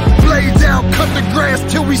servants. Blades out, cut the grass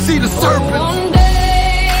till we see the serpent. One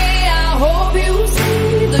day I hope you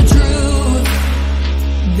see the truth.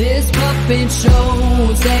 This puppet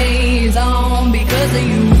show stays on because of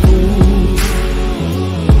you fools.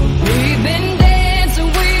 We've been dancing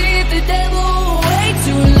with the devil way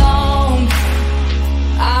too long.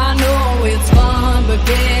 I know it's fun, but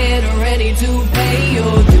get ready to pay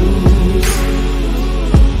your dues.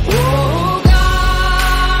 Oh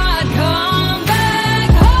God, come back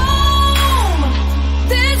home.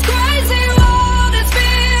 This crazy world is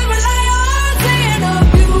filled with liars and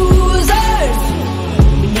abusers.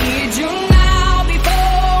 We need you now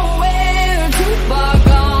before we're too far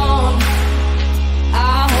gone. I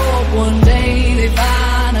hope one day they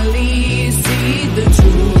finally see the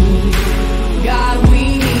truth. God, we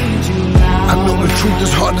need you now. I know the truth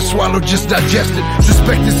is hard to swallow, just digest it.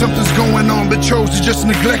 Suspected something's going on, but chose to just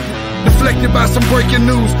neglect it. Deflected by some breaking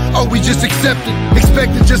news, oh, we just accept it.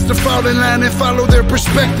 Expected just to fall in line and follow their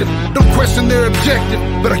perspective. Don't question their objective,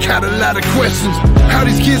 but I got a lot of questions. How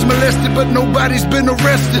these kids molested, but nobody's been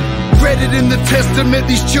arrested. Read it in the testament,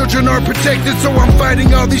 these children are protected. So I'm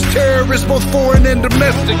fighting all these terrorists, both foreign and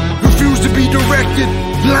domestic. Refuse to be directed,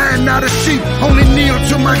 lion not a sheep. Only kneel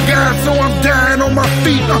to my God, so I'm dying on my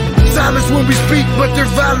feet. Silence when we speak, but there's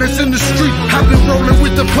violence in the street. I've been rolling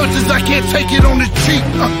with the punches, I can't take it on the cheek.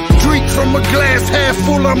 Drink from a glass half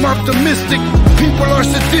full, I'm optimistic. People are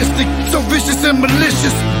sadistic, so vicious and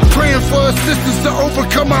malicious. Praying for assistance to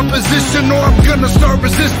overcome opposition, or I'm gonna start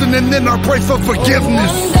resisting and then I'll pray for forgiveness.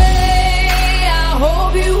 One day I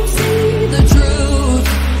hope you see the truth.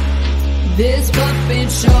 This puppet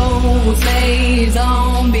show stays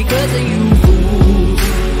on because of you fools.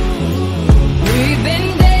 We've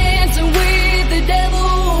been dancing with the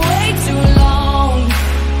devil way too long.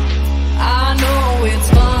 I know it's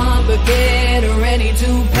fun, but get ready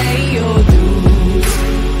to pay your dues.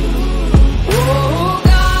 Oh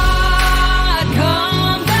God,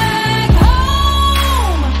 come back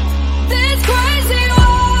home. This crazy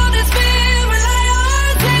world is filled with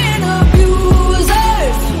liars and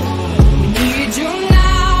abusers. We need you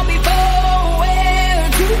now before we're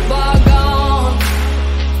too far gone.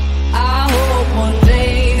 I hope one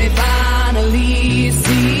day they finally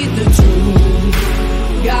see the truth.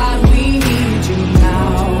 God, we need you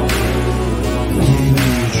now.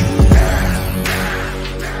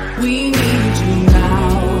 We need you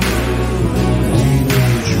now.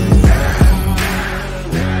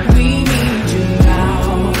 We need you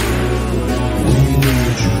now.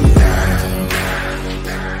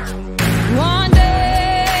 One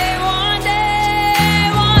day, one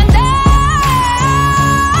day, one day.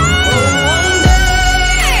 Oh, one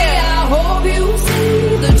day I hope you see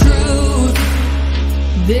the truth.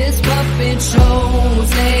 This puppet show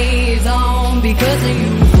stays on because of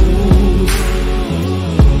you.